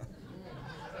Pigfest.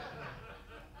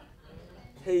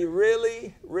 He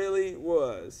really, really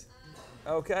was.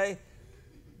 Okay?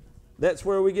 That's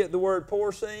where we get the word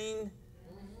porcine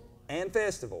and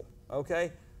festival.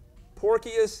 Okay?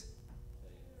 Porcius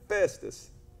Festus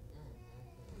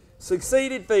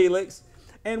succeeded Felix,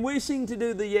 and wishing to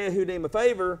do the Yehudim a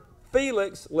favor,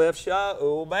 Felix left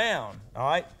Shaul bound. All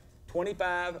right?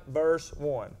 25 verse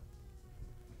 1.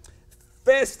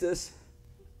 Festus,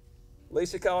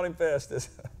 Lisa called him Festus.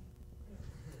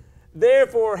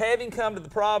 Therefore, having come to the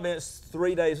province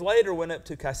 3 days later, went up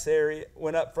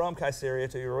from Caesarea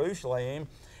to Jerusalem,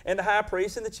 and the high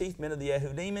priest and the chief men of the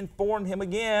Yehudim informed him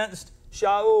against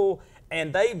Shaul,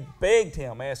 and they begged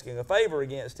him, asking a favor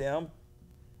against him.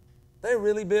 They're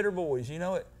really bitter boys, you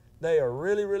know it. They are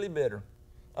really, really bitter.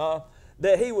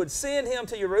 That he would send him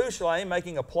to Jerusalem,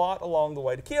 making a plot along the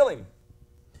way to kill him.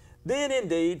 Then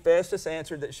indeed Festus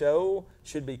answered that Shaul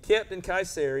should be kept in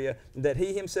Caesarea, and that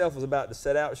he himself was about to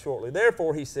set out shortly.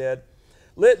 Therefore he said,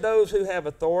 let those who have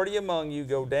authority among you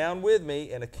go down with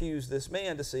me and accuse this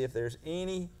man to see if there's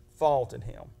any fault in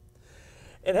him.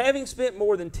 And having spent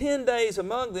more than 10 days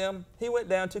among them, he went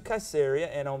down to Caesarea,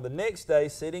 and on the next day,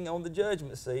 sitting on the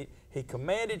judgment seat, he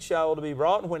commanded Shaul to be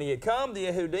brought. And when he had come, the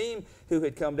Yehudim, who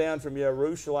had come down from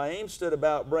Jerusalem, stood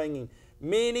about bringing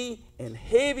many and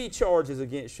heavy charges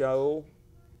against Shaul,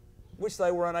 which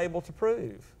they were unable to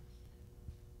prove.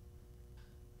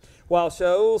 While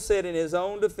Shaul said in his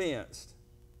own defense,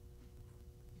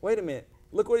 wait a minute,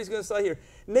 look what he's going to say here.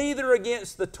 Neither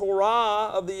against the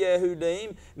Torah of the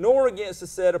Yehudim, nor against the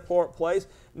set-apart place,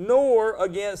 nor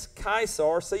against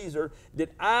Caesar,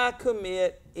 did I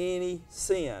commit any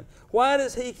sin. Why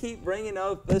does he keep bringing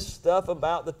up this stuff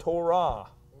about the Torah?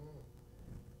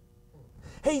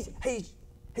 If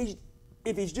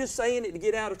he's just saying it to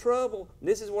get out of trouble,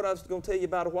 this is what I was going to tell you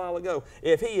about a while ago.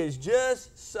 If he is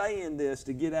just saying this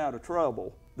to get out of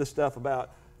trouble, the stuff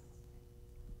about,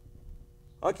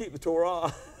 I'll keep the Torah.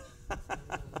 All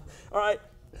right.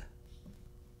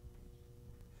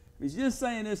 If he's just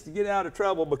saying this to get out of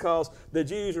trouble because the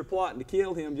Jews are plotting to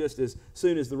kill him just as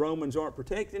soon as the Romans aren't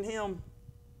protecting him,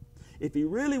 if he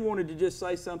really wanted to just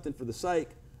say something for the sake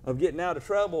of getting out of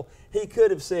trouble, he could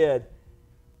have said,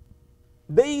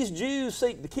 these Jews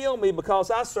seek to kill me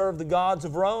because I serve the gods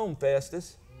of Rome,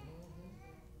 Festus.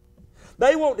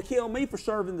 They want to kill me for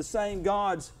serving the same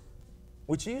gods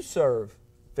which you serve,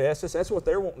 Festus. That's what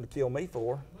they're wanting to kill me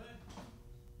for.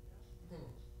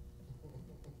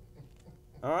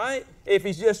 All right? If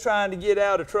he's just trying to get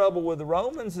out of trouble with the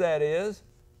Romans, that is.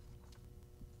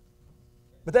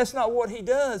 But that's not what he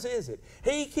does, is it?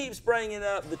 He keeps bringing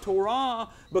up the Torah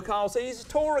because he's a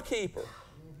Torah keeper,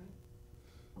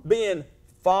 being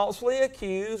falsely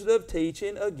accused of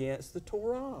teaching against the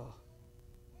Torah.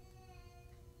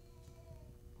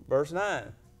 Verse 9.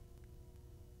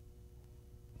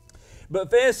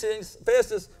 But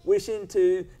Festus, wishing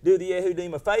to do the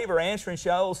Yehudim a favor, answering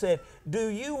Shaul, said, do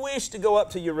you wish to go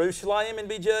up to Jerusalem and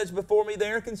be judged before me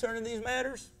there concerning these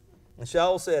matters? And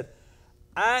Shaul said,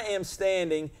 I am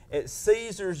standing at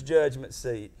Caesar's judgment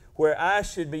seat, where I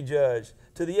should be judged.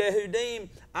 To the Yehudim,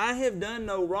 I have done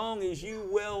no wrong, as you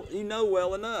know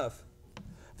well enough.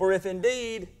 For if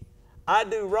indeed I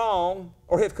do wrong,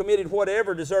 or have committed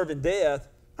whatever deserving death,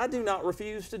 I do not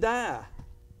refuse to die.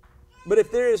 But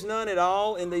if there is none at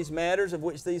all in these matters of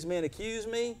which these men accuse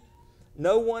me,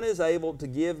 no one is able to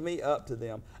give me up to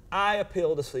them. I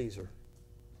appeal to Caesar.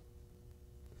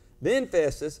 Then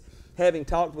Festus, having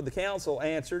talked with the council,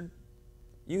 answered,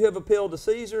 "You have appealed to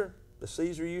Caesar, to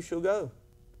Caesar you shall go."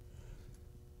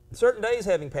 Certain days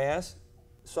having passed,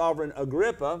 Sovereign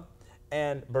Agrippa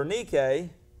and Bernice, it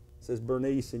says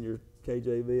Bernice in your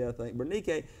KJV, I think,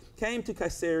 Bernice came to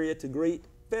Caesarea to greet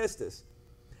Festus.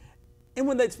 And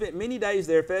when they'd spent many days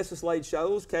there, Festus laid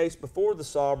Shaul's case before the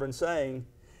sovereign, saying,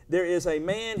 "There is a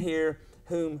man here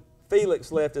whom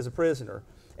Felix left as a prisoner,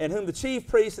 and whom the chief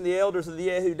priests and the elders of the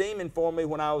Yehudim informed me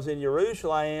when I was in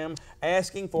Jerusalem,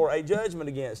 asking for a judgment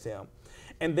against him.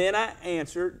 And then I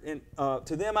answered,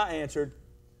 to them I answered,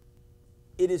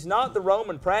 it is not the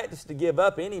Roman practice to give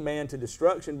up any man to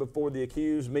destruction before the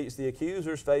accused meets the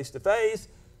accusers face to face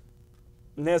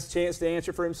and has a chance to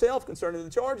answer for himself concerning the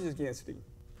charges against him.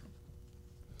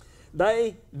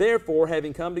 They, therefore,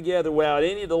 having come together without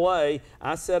any delay,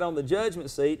 I sat on the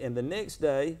judgment seat, and the next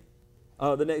day,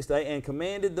 and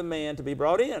commanded the man to be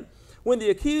brought in. When the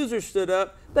accusers stood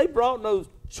up, they brought no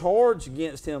charge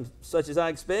against him, such as I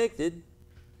expected,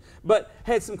 but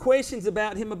had some questions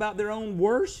about him about their own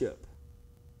worship,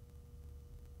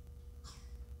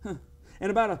 and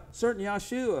about a certain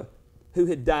Yeshua who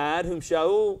had died, whom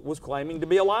Shaul was claiming to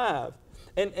be alive.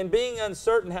 And being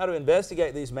uncertain how to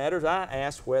investigate these matters, I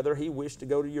asked whether he wished to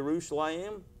go to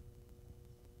Jerusalem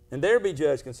and there be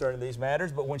judged concerning these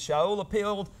matters. But when Shaul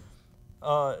appealed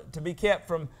to be kept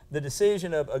from the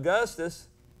decision of Augustus,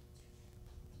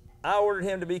 I ordered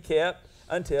him to be kept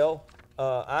until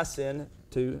I send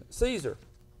to Caesar.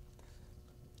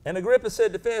 And Agrippa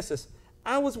said to Festus,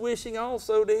 I was wishing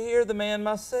also to hear the man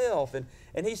myself.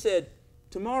 And he said,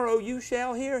 tomorrow you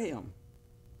shall hear him.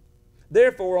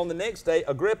 Therefore, on the next day,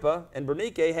 Agrippa and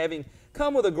Bernice, having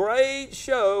come with a great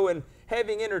show and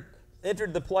having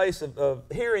entered the place of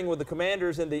hearing with the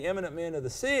commanders and the eminent men of the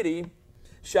city,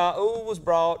 Shaul was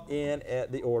brought in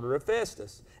at the order of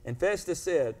Festus. And Festus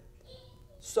said,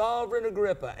 Sovereign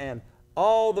Agrippa and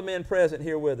all the men present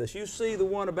here with us, you see the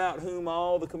one about whom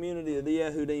all the community of the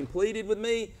Yehudim pleaded with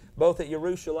me, both at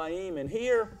Jerusalem and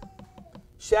here,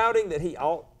 shouting that he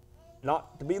ought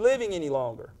not to be living any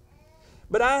longer.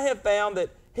 But I have found that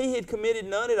he had committed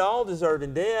none at all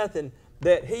deserving death, and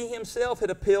that he himself had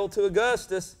appealed to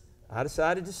Augustus. I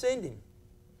decided to send him.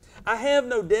 I have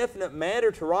no definite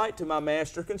matter to write to my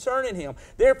master concerning him.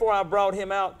 Therefore I brought him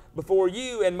out before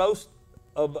you, and most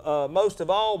of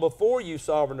all before you,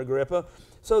 Sovereign Agrippa,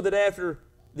 so that after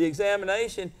the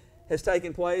examination has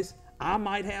taken place, I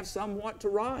might have somewhat to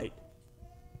write.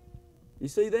 You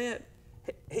see that?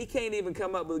 He can't even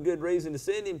come up with a good reason to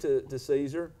send him to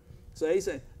Caesar. So he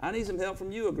said, I need some help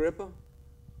from you, Agrippa.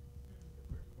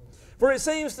 For it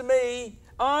seems to me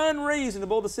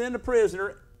unreasonable to send a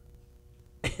prisoner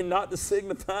and not to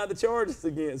signify the charges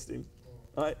against him.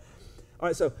 All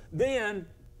right, so then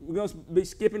we're going to be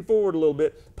skipping forward a little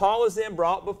bit. Paul is then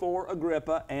brought before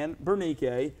Agrippa and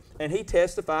Bernice, and he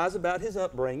testifies about his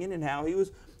upbringing and how he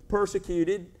was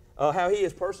persecuted, how he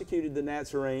has persecuted the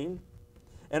Nazarene,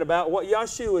 and about what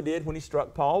Yeshua did when he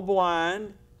struck Paul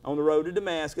blind on the road to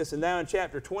Damascus. And now in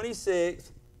chapter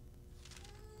 26,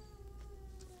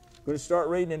 I'm going to start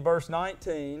reading in verse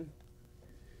 19.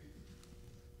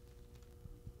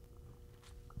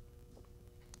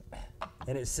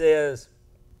 And it says,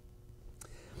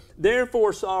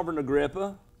 Therefore, Sovereign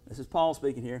Agrippa, this is Paul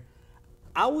speaking here,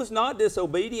 I was not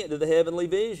disobedient to the heavenly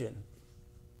vision,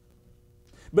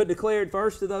 but declared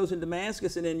first to those in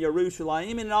Damascus and in Jerusalem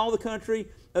and in all the country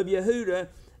of Yehuda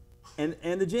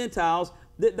and the Gentiles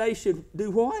that they should do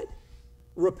what?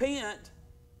 Repent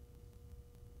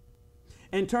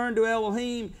and turn to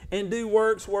Elohim and do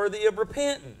works worthy of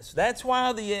repentance. That's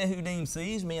why the Yehudim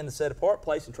seized me in the set-apart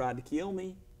place and tried to kill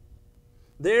me.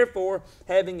 Therefore,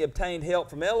 having obtained help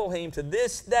from Elohim, to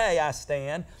this day I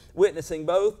stand, witnessing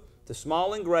both to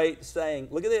small and great, saying,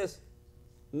 look at this,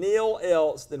 nil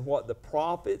else than what the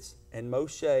prophets and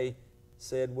Moshe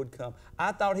said would come.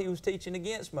 I thought he was teaching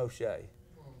against Moshe.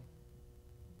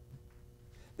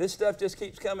 This stuff just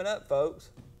keeps coming up, folks.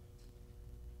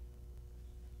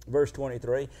 Verse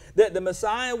 23, that the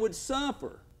Messiah would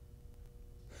suffer,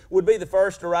 would be the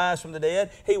first to rise from the dead.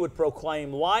 He would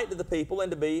proclaim light to the people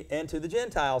and to the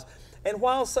Gentiles. And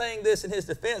while saying this in his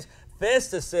defense,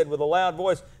 Festus said with a loud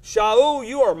voice, Shaul,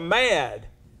 you are mad.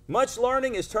 Much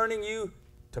learning is turning you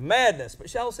to madness. But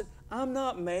Shaul said, I'm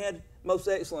not mad, most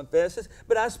excellent Festus,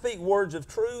 but I speak words of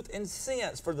truth and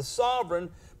sense, for the sovereign,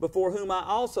 before whom I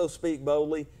also speak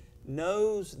boldly,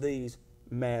 knows these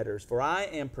matters. For I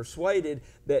am persuaded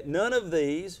that none of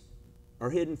these are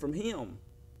hidden from him.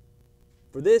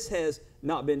 For this has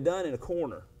not been done in a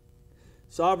corner.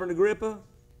 Sovereign Agrippa,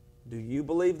 do you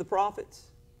believe the prophets?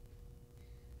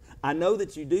 I know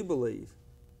that you do believe.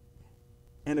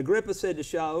 And Agrippa said to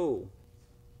Shaul,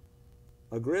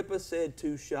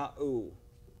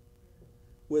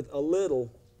 with a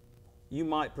little, you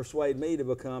might persuade me to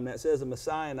become, that says a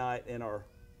Messianite in our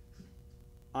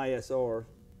ISR.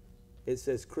 It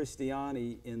says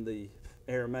Christiani in the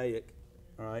Aramaic,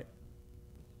 all right?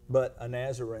 But a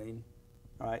Nazarene,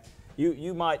 all right?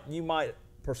 You might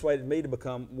persuade me to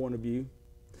become one of you.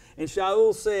 And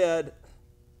Shaul said,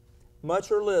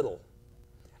 much or little,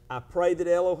 I pray that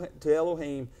to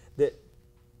Elohim that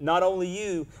not only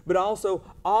you, but also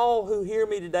all who hear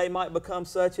me today might become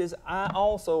such as I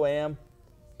also am,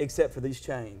 except for these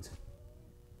chains.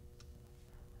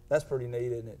 That's pretty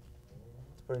neat, isn't it?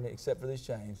 It's pretty neat, except for these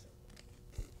chains.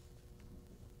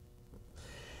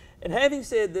 And having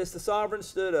said this, the sovereign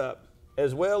stood up,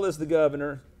 as well as the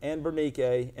governor and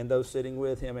Bernice and those sitting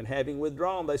with him. And having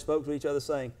withdrawn, they spoke to each other,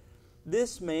 saying,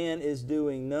 this man is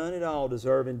doing none at all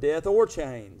deserving death or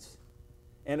chains.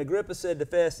 And Agrippa said to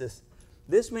Festus,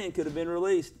 this man could have been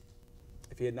released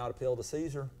if he had not appealed to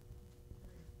Caesar.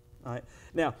 All right.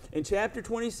 Now, in chapter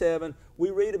 27, we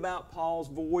read about Paul's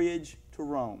voyage to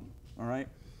Rome. All right.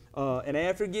 And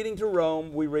after getting to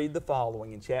Rome, we read the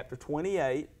following. In chapter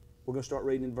 28, we're going to start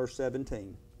reading in verse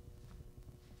 17.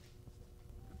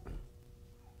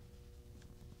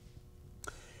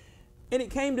 And it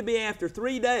came to be after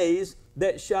 3 days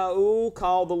that Shaul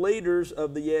called the leaders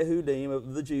of the Yehudim,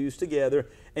 of the Jews, together.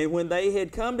 And when they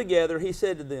had come together, he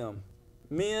said to them,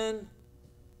 men,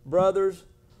 brothers,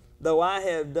 though I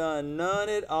have done none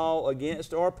at all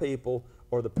against our people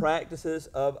or the practices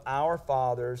of our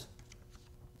fathers,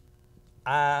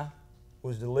 I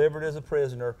was delivered as a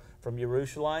prisoner from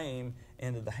Jerusalem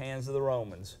into the hands of the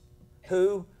Romans,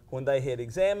 who, when they had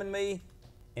examined me,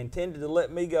 intended to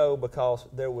let me go because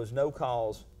there was no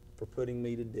cause for putting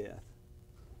me to death.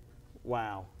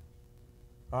 Wow.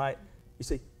 All right. You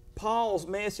see, Paul's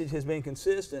message has been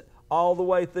consistent all the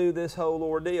way through this whole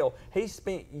ordeal. He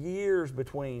spent years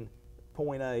between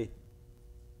point A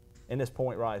and this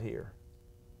point right here.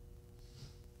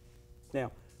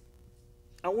 Now,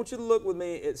 I want you to look with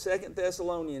me at 2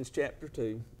 Thessalonians chapter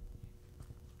 2.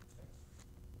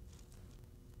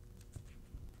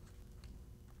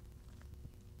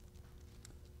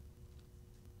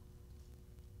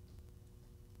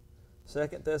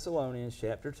 Second Thessalonians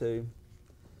chapter 2,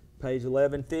 page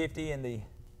 1150 in the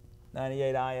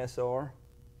 98 ISR.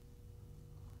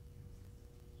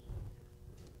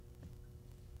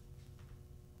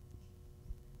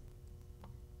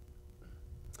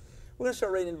 We're going to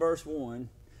start reading verse 1.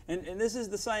 And this is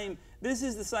the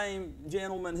same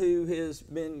gentleman who has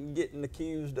been getting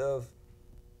accused of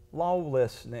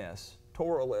lawlessness,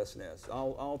 Torahlessness,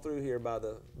 all through here by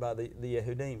the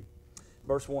Yehudim.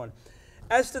 Verse 1.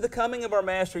 As to the coming of our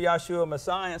Master Yahshua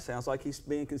Messiah, sounds like he's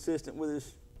being consistent with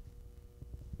his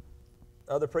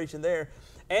other preaching there,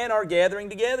 and our gathering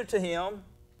together to him,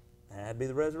 that'd be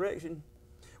the resurrection.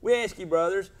 We ask you,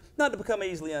 brothers, not to become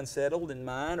easily unsettled in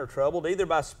mind or troubled, either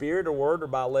by spirit or word or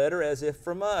by letter, as if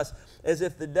from us, as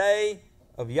if the day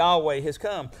of Yahweh has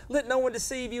come. Let no one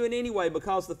deceive you in any way,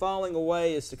 because the falling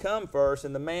away is to come first,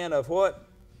 and the man of what?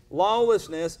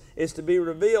 Lawlessness is to be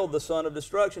revealed, the son of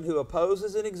destruction, who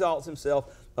opposes and exalts himself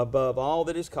above all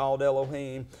that is called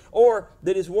Elohim, or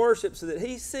that is worshipped, so that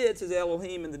he sits as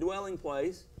Elohim in the dwelling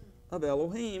place of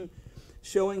Elohim,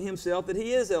 showing himself that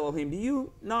he is Elohim. Do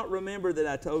you not remember that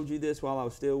I told you this while I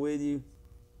was still with you?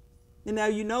 And now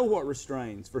you know what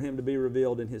restrains for him to be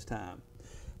revealed in his time.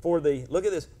 For look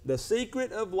at this, the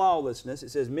secret of lawlessness,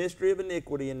 it says mystery of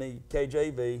iniquity in the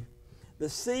KJV, the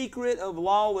secret of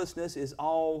lawlessness is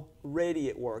already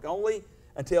at work, only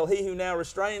until he who now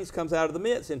restrains comes out of the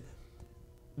midst. And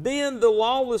then the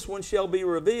lawless one shall be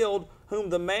revealed, whom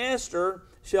the master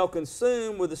shall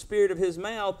consume with the spirit of his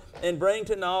mouth and bring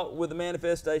to naught with the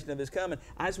manifestation of his coming.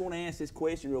 I just want to ask this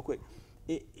question real quick.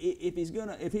 If he's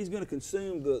gonna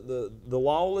consume the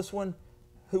lawless one,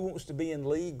 who wants to be in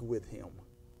league with him?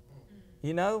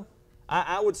 You know?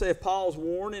 I would say if Paul's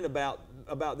warning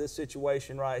about this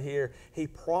situation right here, he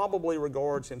probably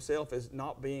regards himself as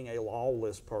not being a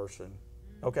lawless person.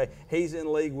 Okay, he's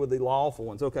in league with the lawful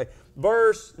ones. Okay,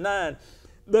 verse 9.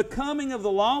 The coming of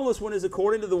the lawless one is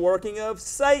according to the working of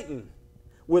Satan,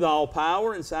 with all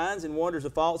power and signs and wonders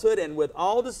of falsehood, and with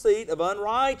all deceit of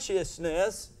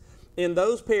unrighteousness in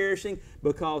those perishing,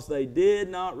 because they did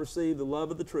not receive the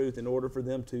love of the truth in order for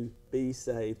them to be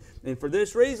saved. And for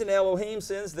this reason Elohim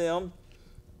sends them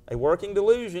a working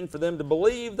delusion for them to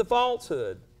believe the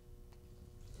falsehood,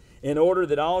 in order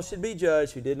that all should be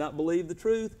judged who did not believe the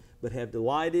truth, but have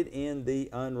delighted in the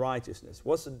unrighteousness.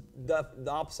 What's the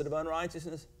opposite of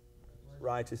unrighteousness?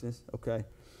 Righteousness, okay.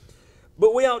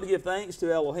 But we ought to give thanks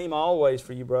to Elohim always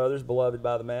for you, brothers, beloved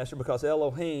by the Master, because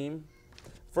Elohim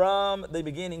from the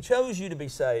beginning chose you to be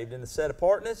saved in the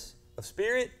set-apartness of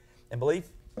spirit and belief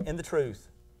in the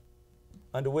truth,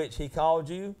 unto which He called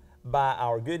you by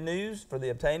our good news for the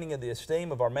obtaining of the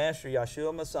esteem of our Master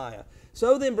Yeshua Messiah.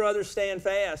 So then, brothers, stand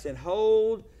fast and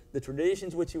hold the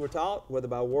traditions which you were taught, whether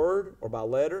by word or by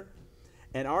letter.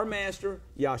 And our Master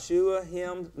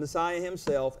Yeshua, Messiah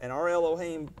Himself, and our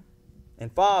Elohim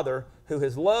and Father, who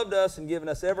has loved us and given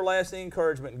us everlasting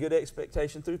encouragement and good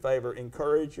expectation through favor,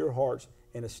 encourage your hearts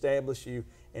and establish you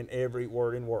in every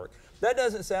word and work. That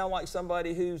doesn't sound like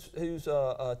somebody who's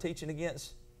teaching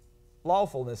against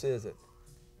lawfulness, is it?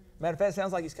 Matter of fact, it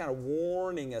sounds like he's kind of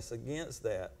warning us against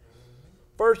that.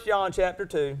 1 John chapter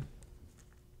 2.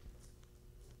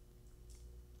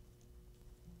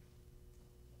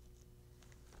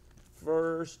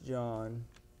 First John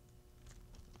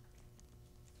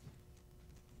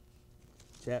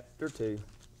chapter 2,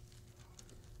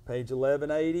 page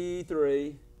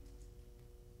 1183.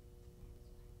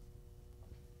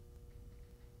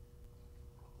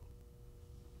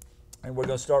 And we're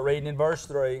going to start reading in verse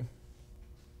 3.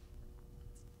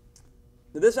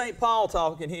 Now, this ain't Paul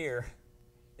talking here,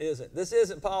 is it? This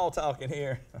isn't Paul talking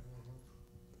here.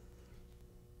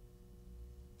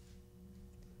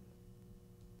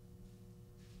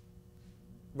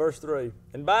 Verse 3.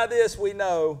 And by this we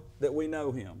know that we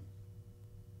know Him,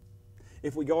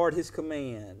 if we guard His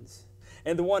commands.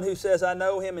 And the one who says, I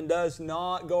know Him, and does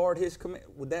not guard His commands,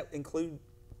 would that include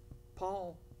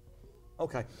Paul?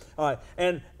 Okay, all right.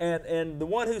 And the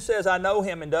one who says, I know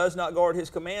Him, and does not guard His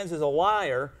commands is a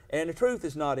liar, and the truth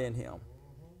is not in him.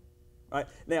 All right.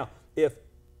 Now, if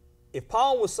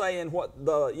Paul was saying what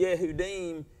the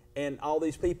Yehudim and all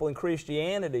these people in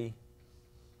Christianity,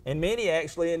 and many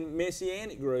actually in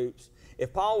Messianic groups,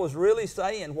 if Paul was really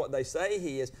saying what they say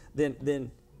he is,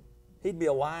 then he'd be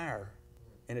a liar,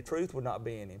 and the truth would not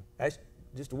be in him. That's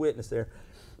just a witness there.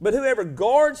 But whoever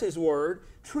guards His word,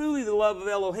 truly the love of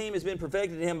Elohim has been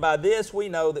perfected in him. By this we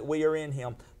know that we are in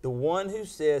Him. The one who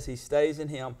says he stays in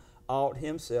Him ought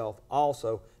himself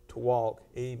also to walk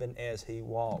even as He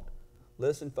walked.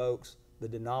 Listen, folks, the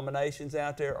denominations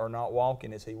out there are not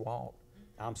walking as He walked.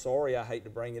 I'm sorry, I hate to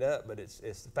bring it up, but it's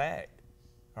the fact.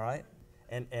 All right?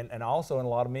 And also in a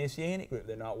lot of Messianic groups,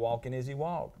 they're not walking as He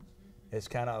walked. It's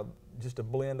kind of just a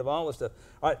blend of all this stuff.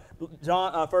 All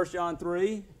right, 1 John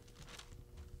 3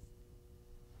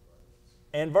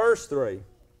 and verse 3.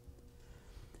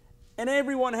 And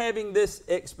everyone having this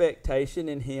expectation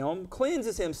in Him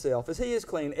cleanses himself as He is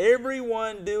clean.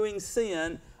 Everyone doing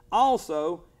sin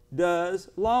also does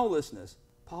lawlessness.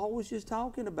 Paul was just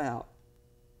talking about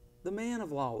the man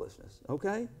of lawlessness,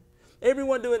 okay?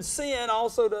 Everyone doing sin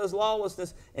also does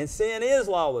lawlessness, and sin is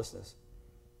lawlessness.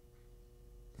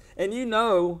 And you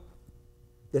know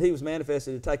that He was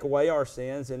manifested to take away our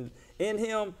sins, and in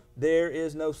Him there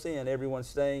is no sin. Everyone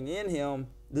staying in Him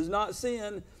does not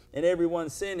sin, and everyone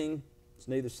sinning has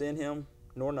neither seen Him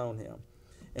nor known Him.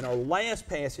 And our last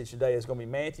passage today is going to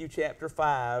be Matthew chapter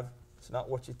 5. It's not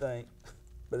what you think,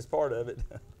 but it's part of it.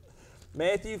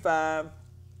 Matthew 5.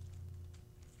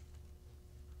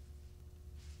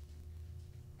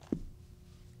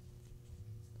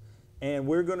 And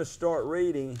we're going to start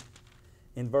reading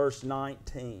in verse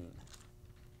 19.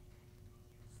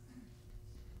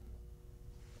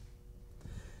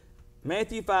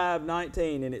 Matthew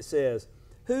 5:19, and it says,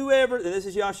 whoever, and this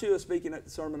is Yeshua speaking at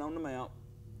the Sermon on the Mount,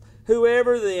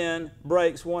 whoever then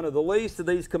breaks one of the least of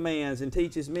these commands and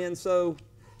teaches men so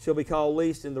shall be called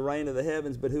least in the reign of the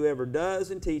heavens, but whoever does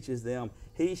and teaches them,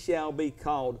 he shall be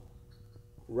called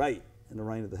great in the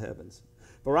reign of the heavens.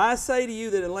 For I say to you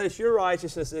that unless your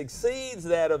righteousness exceeds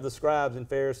that of the scribes and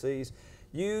Pharisees,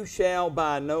 you shall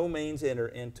by no means enter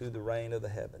into the reign of the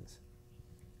heavens.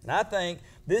 And I think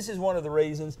this is one of the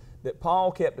reasons that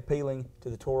Paul kept appealing to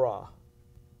the Torah.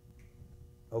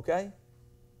 Okay?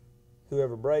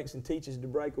 Whoever breaks and teaches to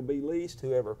break will be least.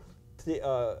 Whoever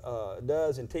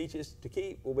does and teaches to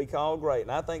keep will be called great.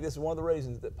 And I think this is one of the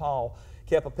reasons that Paul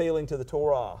kept appealing to the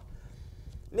Torah.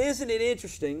 And isn't it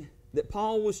interesting that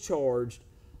Paul was charged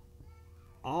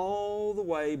all the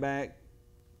way back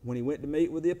when he went to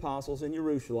meet with the apostles in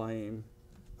Jerusalem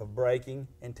of breaking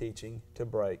and teaching to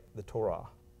break the Torah?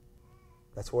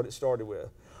 That's what it started with.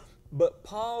 But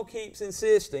Paul keeps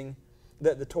insisting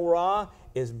that the Torah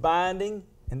is binding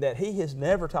and that he has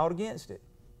never taught against it.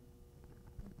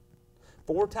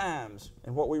 4 times,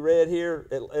 and what we read here,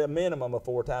 at a minimum of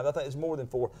 4 times, I think it's more than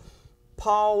 4,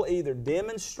 Paul either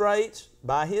demonstrates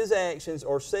by his actions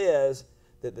or says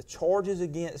that the charges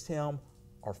against him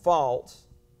are false.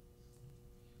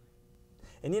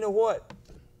 And you know what?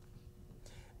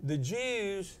 The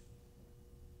Jews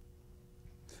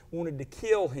wanted to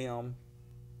kill him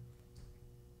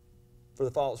for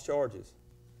the false charges.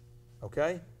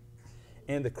 Okay?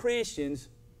 And the Christians,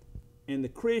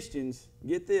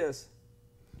 get this,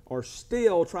 are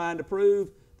still trying to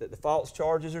prove that the false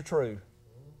charges are true.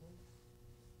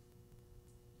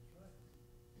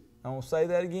 I want to say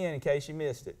that again in case you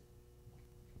missed it.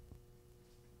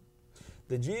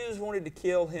 The Jews wanted to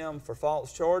kill him for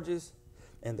false charges,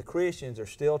 and the Christians are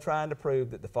still trying to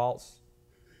prove that the false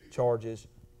charges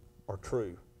are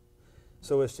true.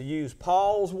 So as to use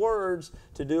Paul's words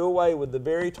to do away with the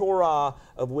very Torah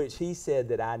of which he said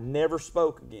that I never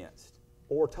spoke against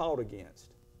or taught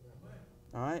against.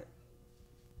 All right?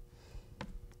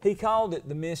 He called it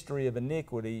the mystery of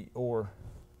iniquity or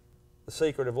the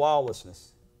secret of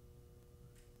lawlessness.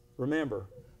 Remember,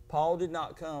 Paul did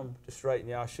not come to straighten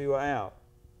Yahshua out.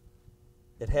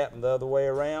 It happened the other way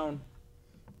around.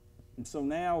 And so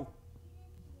now,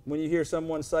 when you hear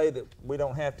someone say that we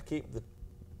don't have to keep the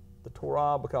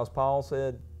Torah because Paul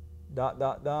said ...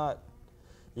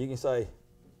 you can say,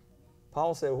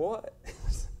 Paul said what?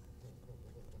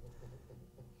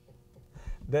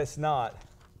 That's not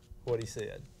what he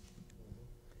said.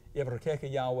 Yevrakeka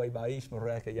Yahweh Ba'ish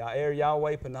Mareka Ya'er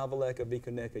Yahweh Panavaleka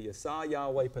Vikuneka Yasa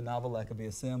Yahweh Panavaleka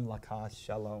Viasim Lakas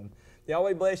Shalom.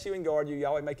 Yahweh bless you and guard you.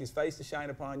 Yahweh make his face to shine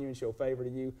upon you and show favor to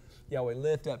you. Yahweh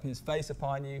lift up his face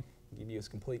upon you and give you his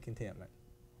complete contentment.